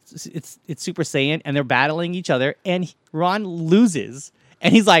 it's Super Saiyan, and they're battling each other, and Ron loses,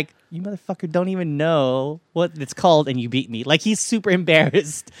 and he's like, "You motherfucker don't even know what it's called, and you beat me." Like he's super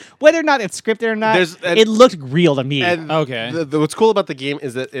embarrassed, whether or not it's scripted or not. It looked real to me. And Okay. what's cool about the game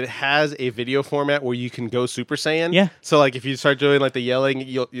is that it has a video format where you can go Super Saiyan. Yeah. So like if you start doing like the yelling,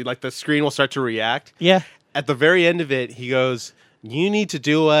 like the screen will start to react. Yeah. At the very end of it, he goes, "You need to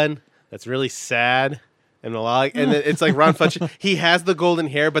do one that's really sad And and then it's like Ron Funches. He has the golden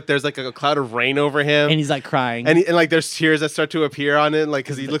hair, but there's like a cloud of rain over him, And he's like crying. and like there's tears that start to appear on it, like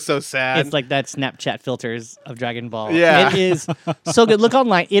because he looks so sad. It's like that Snapchat filters of Dragon Ball. Yeah. It is so good. Look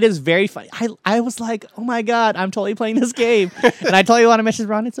online. It is very funny. I was like, oh my God, I'm totally playing this game. And I totally want to message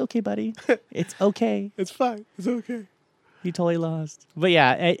Ron, it's okay, buddy. It's okay. It's fine. It's okay. You totally lost. But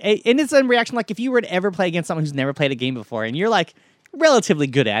yeah, and it's a reaction like if you were to ever play against someone who's never played a game before and you're like relatively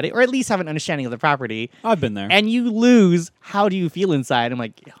good at it, or at least have an understanding of the property, I've been there. and you lose, how do you feel inside? I'm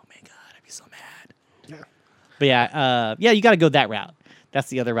like, oh my God, I'd be so mad. Yeah. But yeah, you got to go that route. That's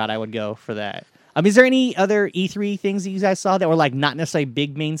the other route I would go for that. Is there any other E3 things that you guys saw that were like not necessarily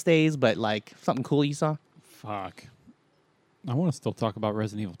big mainstays, but like something cool you saw? Fuck. I want to still talk about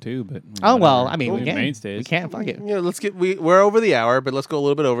Resident Evil 2, but Oh well, whatever. I mean, we Cool. can. Mainstays. We can't. Fuck it. Yeah, we're over the hour, but let's go a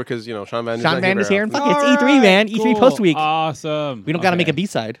little bit over because Sean Van. Sean Van is here, and very fuck it, All it's E3, right, man. E3 cool. post week. Awesome. We don't got to make a Okay.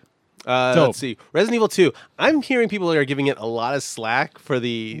 B-side. often. Let's see, Resident Evil 2. I'm hearing people are giving it a lot of slack for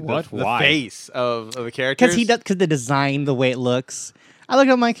the Why? face of the characters. Because the design, the way it looks. I look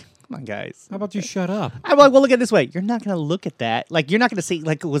at him like, come on, guys. How about you shut up? I'm like, well, look at it this way. You're not going to look at that. Like, you're not going to see,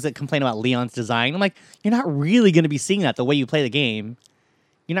 like, was it complain about Leon's design? I'm like, you're not really going to be seeing that the way you play the game.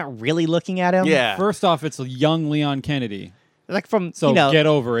 You're not really looking at him. Yeah. First off, it's a young Leon Kennedy. Like, from, So get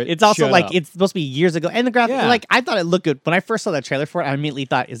over it. It's also Shut like, up. it's supposed to be years ago. And the graphics, Yeah. like, I thought it looked good. When I first saw that trailer for it, I immediately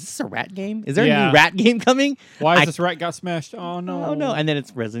thought, is this a rat game? Is there a Yeah. new rat game coming? Why is I- this rat got smashed? Oh no! Oh, no. And then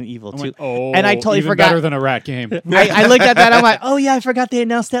it's Resident Evil 2. I went, oh, and I totally even forgot. better than a rat game. I looked at that. I'm like, oh, yeah, I forgot they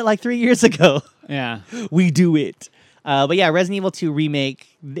announced that like 3 years ago. Yeah. We do it. But yeah, Resident Evil 2 remake,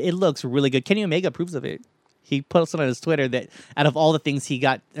 it looks really good. Kenny Omega approves of it. He posted on his Twitter that out of all the things he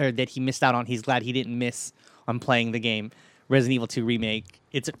got or that he missed out on, he's glad he didn't miss on playing the game. Resident Evil 2 remake.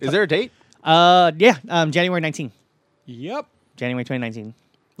 Is there a date? January 19th. Yep. January 2019.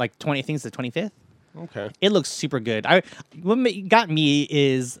 Like 20, I think it's the 25th. Okay. It looks super good. What got me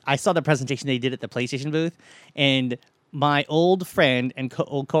is I saw the presentation they did at the PlayStation booth, and my old friend and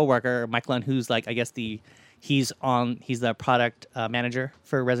old coworker Mike Lund, who's like I guess he's the product manager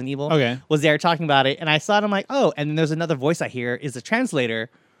for Resident Evil. Okay. Was there talking about it, and I saw it. I'm like, oh, and then there's another voice I hear is a translator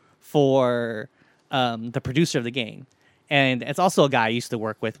for the producer of the game. And it's also a guy I used to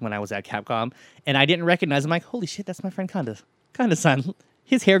work with when I was at Capcom, and I didn't recognize him. Like, holy shit, that's my friend Kanda-san.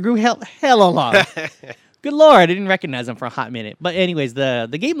 His hair grew hella long. Good lord, I didn't recognize him for a hot minute. But anyways, the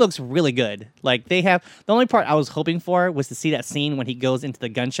game looks really good. Like they have the only part I was hoping for was to see that scene when he goes into the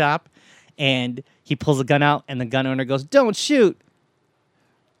gun shop and he pulls a gun out and the gun owner goes, "Don't shoot.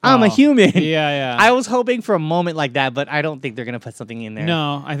 I'm a Oh, human." Yeah. I was hoping for a moment like that, but I don't think they're gonna put something in there.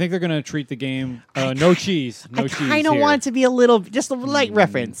 No, I think they're gonna treat the game no cheese. No I cheese. kind of here. want it to be a little, just a light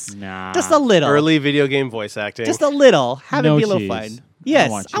reference. Nah. Just a little. Early video game voice acting. Just a little. Have No it be a little cheese. fun. I Yes,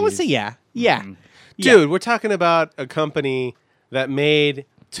 want I would cheese. say yeah. Yeah. Dude, we're talking about a company that made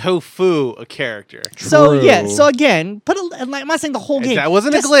Tofu a character. So True. yeah. So again, I'm not saying the whole game. That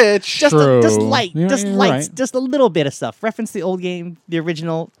wasn't Just- a glitch. Just True. light, Yeah, just you're light, right. just a little bit of stuff. Reference the old game, the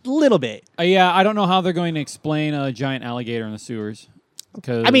original, little bit. Yeah, I don't know how they're going to explain a giant alligator in the sewers.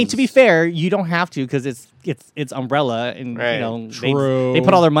 I mean, to be fair, you don't have to because it's Umbrella, and Right. you know True. they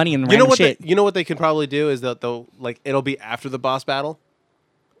put all their money in random shit. You know what they can probably do is that they'll it'll be after the boss battle.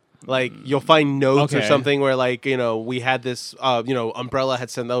 Like you'll find notes or Okay. something where we had this Umbrella had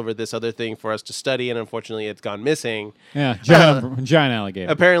sent over this other thing for us to study and unfortunately it's gone missing. Yeah, giant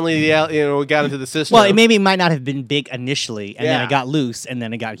alligator. Apparently we got into the system. Well, it might not have been big initially, and then Yeah. it got loose, and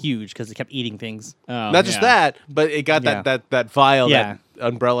then it got huge because it kept eating things. Oh, Not just yeah. that, but it got Yeah. that vial Yeah. that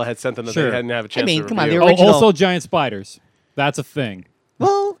Umbrella had sent them that Sure. they hadn't have a chance mean, to come on, review. they were- Oh, original- also giant spiders. That's a thing.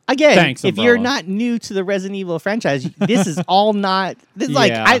 Well, again, Thanks, if you're Umbrella. not new to the Resident Evil franchise, this is all not. This is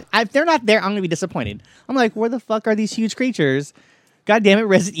like, Yeah. if they're not there, I'm gonna be disappointed. I'm like, where the fuck are these huge creatures? God damn it,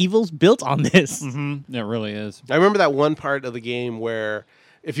 Resident Evil's built on this. Mm-hmm. It really is. I remember that one part of the game where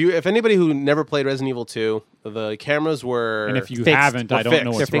if anybody who never played Resident Evil 2, the cameras were And if you fixed. haven't, I Or don't know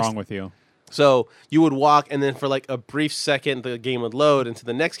fixed. what's They're wrong fixed. with you. so you would walk and then for like a brief second the game would load into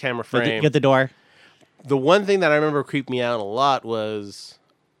the next camera frame. Get the door. The one thing that I remember creeped me out a lot was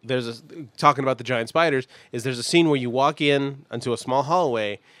talking about the giant spiders is there's a scene where you walk in into a small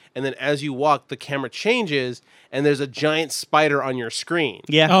hallway and then as you walk the camera changes and there's a giant spider on your screen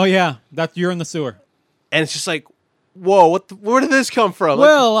Yeah. Oh yeah, you're in the sewer. and it's just like whoa where did this come from?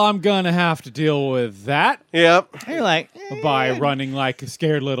 Well, I'm gonna have to deal with that Yep. And you're like, by running like a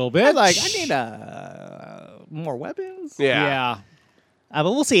scared little bitch. I'm like, I need more weapons. Yeah. But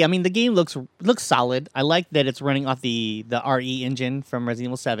we'll see. I mean, the game looks solid. I like that it's running off the RE engine from Resident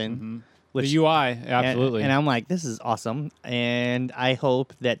Evil 7. Which, The UI, absolutely. And I'm like, this is awesome. And I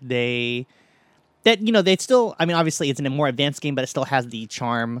hope that they that they still. I mean, obviously, it's in a more advanced game, but it still has the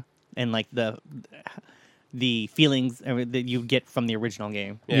charm and like the feelings that you get from the original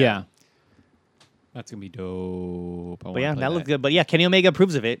game. Yeah. That's gonna be dope. But yeah, that looks good. But yeah, Kenny Omega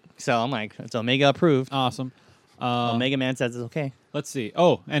approves of it, so I'm like, it's Omega approved. Awesome. Omega Man says it's okay. Let's see.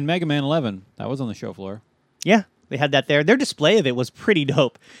 Oh, and Mega Man 11. That was on the show floor. Yeah, they had that there. Their display of it was pretty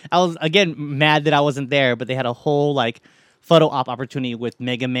dope. I was again mad that I wasn't there, but they had a whole like photo op opportunity with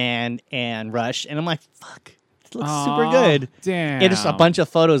Mega Man and Rush, and I'm like, fuck, this looks super good. Damn. Yeah, just a bunch of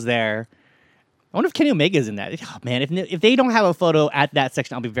photos there. I wonder if Kenny Omega's in that. Oh, man, if they don't have a photo at that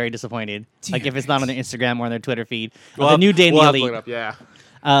section, I'll be very disappointed. Like if it's not on their Instagram or on their Twitter feed. The New Day in the Elite. Up, yeah.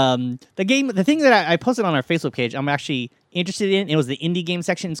 The thing that I posted on our Facebook page, I'm actually interested in. It was the indie game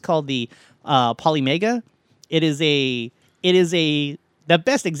section. It's called the Polymega. It is the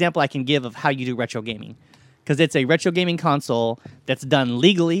best example I can give of how you do retro gaming, because it's a retro gaming console that's done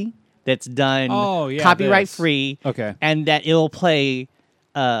legally, that's done copyright free, and that it'll play.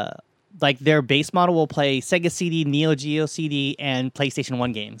 Like their base model will play Sega CD, Neo Geo CD, and PlayStation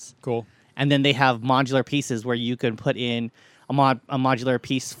 1 games. Cool. And then they have modular pieces where you can put in a modular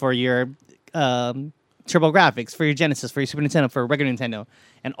piece for your TurboGrafx, for your Genesis, for your Super Nintendo, for regular Nintendo,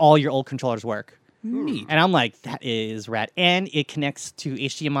 and all your old controllers work. Neat. And I'm like, that is rad. And it connects to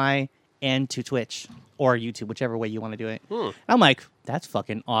HDMI and to Twitch or YouTube, whichever way you want to do it. And I'm like, that's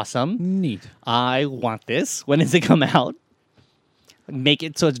fucking awesome. Neat. I want this. When does it come out? Make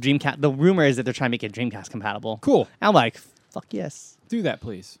it so it's Dreamcast. The rumor is that they're trying to make it Dreamcast compatible. Cool. I'm like, fuck yes. Do that,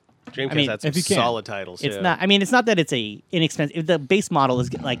 please. Dreamcast had some if you can. solid titles. It's not. I mean, it's not that it's a inexpensive. The base model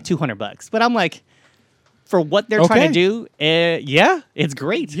is like $200, but I'm like, for what they're trying to do, yeah, it's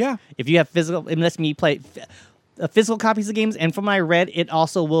great. Yeah. If you have physical, it lets me play physical copies of games, and from what I read, it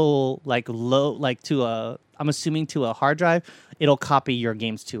also will like load like to a. I'm assuming to a hard drive. It'll copy your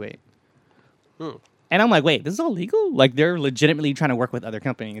games to it. And I'm like, wait, this is all legal? Like, they're legitimately trying to work with other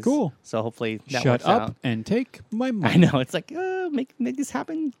companies. Cool. So hopefully that Shut works up out. and take my money. I know. It's like, make this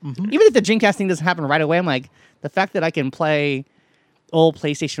happen. Even if the Dreamcast thing doesn't happen right away, I'm like, the fact that I can play old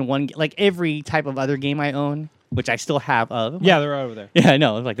PlayStation 1, like every type of other game I own, which I still have of. Yeah, they're right over there. Yeah, I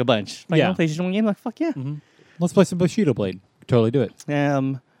know. Like a bunch. Like, Yeah. PlayStation 1 game, like, fuck yeah. Let's play some Bushido Blade. Totally do it.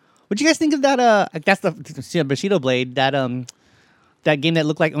 What'd you guys think of that? That's the Bushido Blade, that game that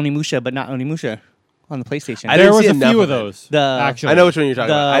looked like Onimusha, but not Onimusha. On the PlayStation. I There didn't was see a enough few of of it. those. Actually, I know which one you're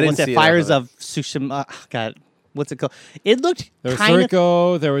talking about. I didn't what's that? see Fires enough of Tsushima. God, what's it called? It looked There was kind of.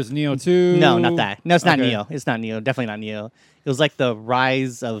 Suiko. There was Neo 2. No, not that. No, it's not Okay. Neo. It's not Neo. Definitely not Neo. It was like the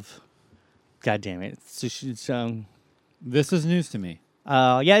rise of. God damn it! This is news to me.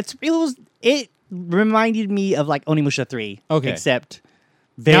 Yeah, it reminded me of like Onimusha 3. Okay. Except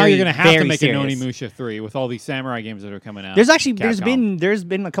Now you're going to have to make an Onimusha 3 with all these samurai games that are coming out. There's Capcom.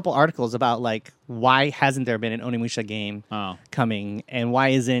 been a couple articles about like why hasn't there been an Onimusha game coming, and why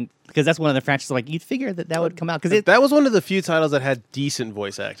isn't, because that's one of the franchises like you'd figure that would come out, because that was one of the few titles that had decent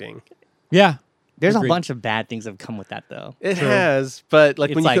voice acting. Yeah. there's Agreed. a bunch of bad things that have come with that though. It has, but like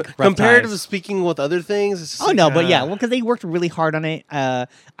It's when like you rough comparatively ties. speaking with other things, it's just Oh like, no, but yeah, well, because they worked really hard on it.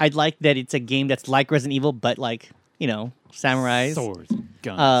 I'd like that it's a game that's like Resident Evil, but like samurais. Swords,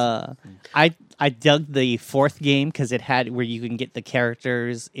 guns. I dug the fourth game because it had where you can get the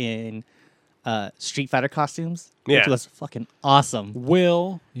characters in Street Fighter costumes, which Yeah. was fucking awesome.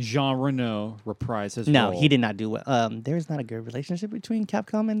 Will Jean Reno reprise his No, role? he did not do well. There's not a good relationship between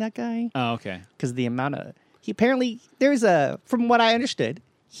Capcom and that guy Oh, okay. because the amount of from what I understood,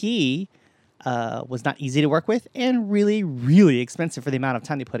 he was not easy to work with and really, really expensive for the amount of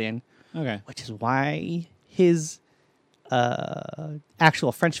time they put in, Okay. which is why his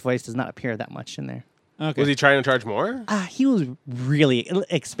actual French voice does not appear that much in there. Okay. Was he trying to charge more? He was really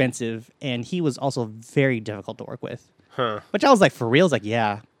expensive, and he was also very difficult to work with. Huh. Which I was like, for real? I was like,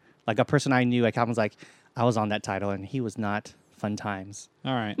 yeah. Like a person I knew at Capcom was like, I was on that title, and he was not fun times.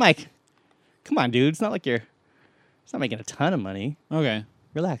 All right. Mike, come on, dude. It's not like it's not making a ton of money. Okay.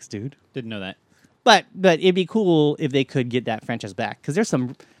 Relax, dude. Didn't know that. But it'd be cool if they could get that franchise back, because there's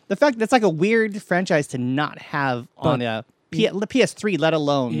the fact that's like a weird franchise to not have on the PS3, let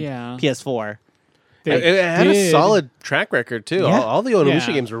alone Yeah. PS4. It had a did. solid track record too. Yeah. All the Onimusha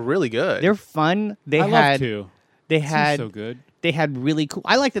Yeah. games were really good. They're fun. I love to. They Seems had so good. they had really cool.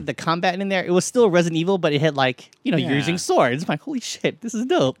 I liked that the combat in there. It was still Resident Evil, but it had like you're Yeah. using swords. I'm like, holy shit, this is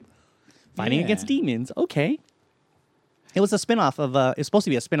dope. Fighting Yeah. against demons. Okay. It was a spinoff of. It's supposed to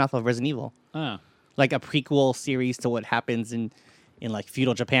be a spinoff of Resident Evil, Oh. like a prequel series to what happens in like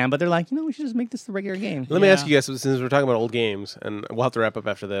feudal Japan. But they're like, we should just make this the regular game. Let me Yeah. ask you guys, since we're talking about old games, and we'll have to wrap up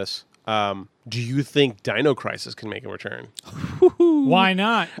after this. Do you think Dino Crisis can make a return? Why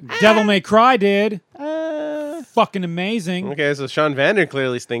not? Devil May Cry did. Fucking amazing. Okay, so Sean Vander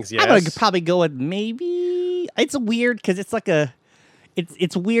clearly thinks yes. I'm gonna probably go with maybe. It's weird because it's like a.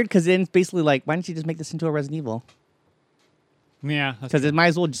 It's weird because then it's basically like, why don't you just make this into a Resident Evil? Yeah. Because it might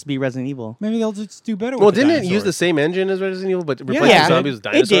as well just be Resident Evil. Maybe they'll just do better Well, with the didn't it use dinosaurs. the same engine as Resident Evil, but replacing Yeah, zombies with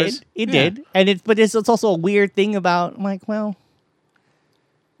dinosaurs? It Yeah. did, and it's also a weird thing about. I'm like, well,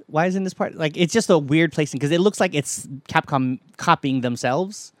 why isn't this part like? It's just a weird placing because it looks like it's Capcom copying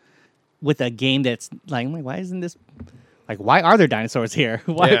themselves with a game that's like, I'm like, why isn't this? Like, why are there dinosaurs here?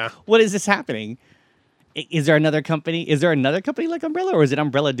 Why? Yeah. What is this happening? Is there another company? Is there another company like Umbrella, or is it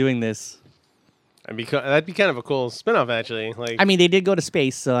Umbrella doing this? That'd be kind of a cool spinoff, actually. Like, I mean, they did go to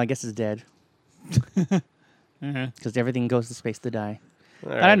space, so I guess it's dead Uh-huh. because everything goes to space to die.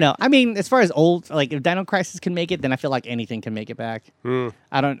 all I right. don't know. I mean, as far as old, like if Dino Crisis can make it, then I feel like anything can make it back. I'm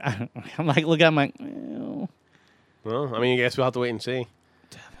like, look, I'm like, well, Well, I mean, I guess we'll have to wait and see.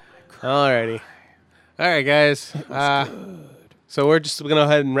 Alrighty. All right, guys. So we're just going to go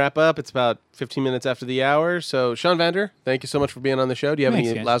ahead and wrap up. It's about 15 minutes after the hour. So, Sean Vander, thank you so much for being on the show. Do you have Thanks,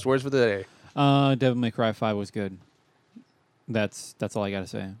 any guys. last words for the day? Devil May Cry 5 was good. That's all I gotta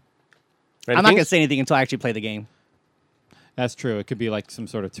say. Randy I'm not Kings? gonna say anything until I actually play the game. That's true. It could be like some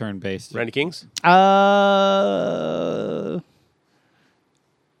sort of turn-based. Randy Kings?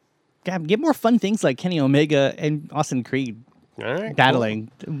 God, get more fun things like Kenny Omega and Austin Creed All right.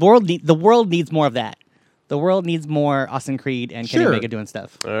 battling. The world needs more of that. The world needs more Austin Creed and Kenny Sure. Omega doing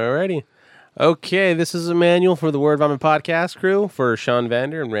stuff. Cool. Alrighty. Okay, this is Emmanuel for the Word Vomit podcast crew. For Sean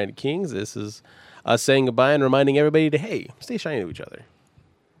Vander and Randy Kings, this is us saying goodbye and reminding everybody to, hey, stay shiny to each other.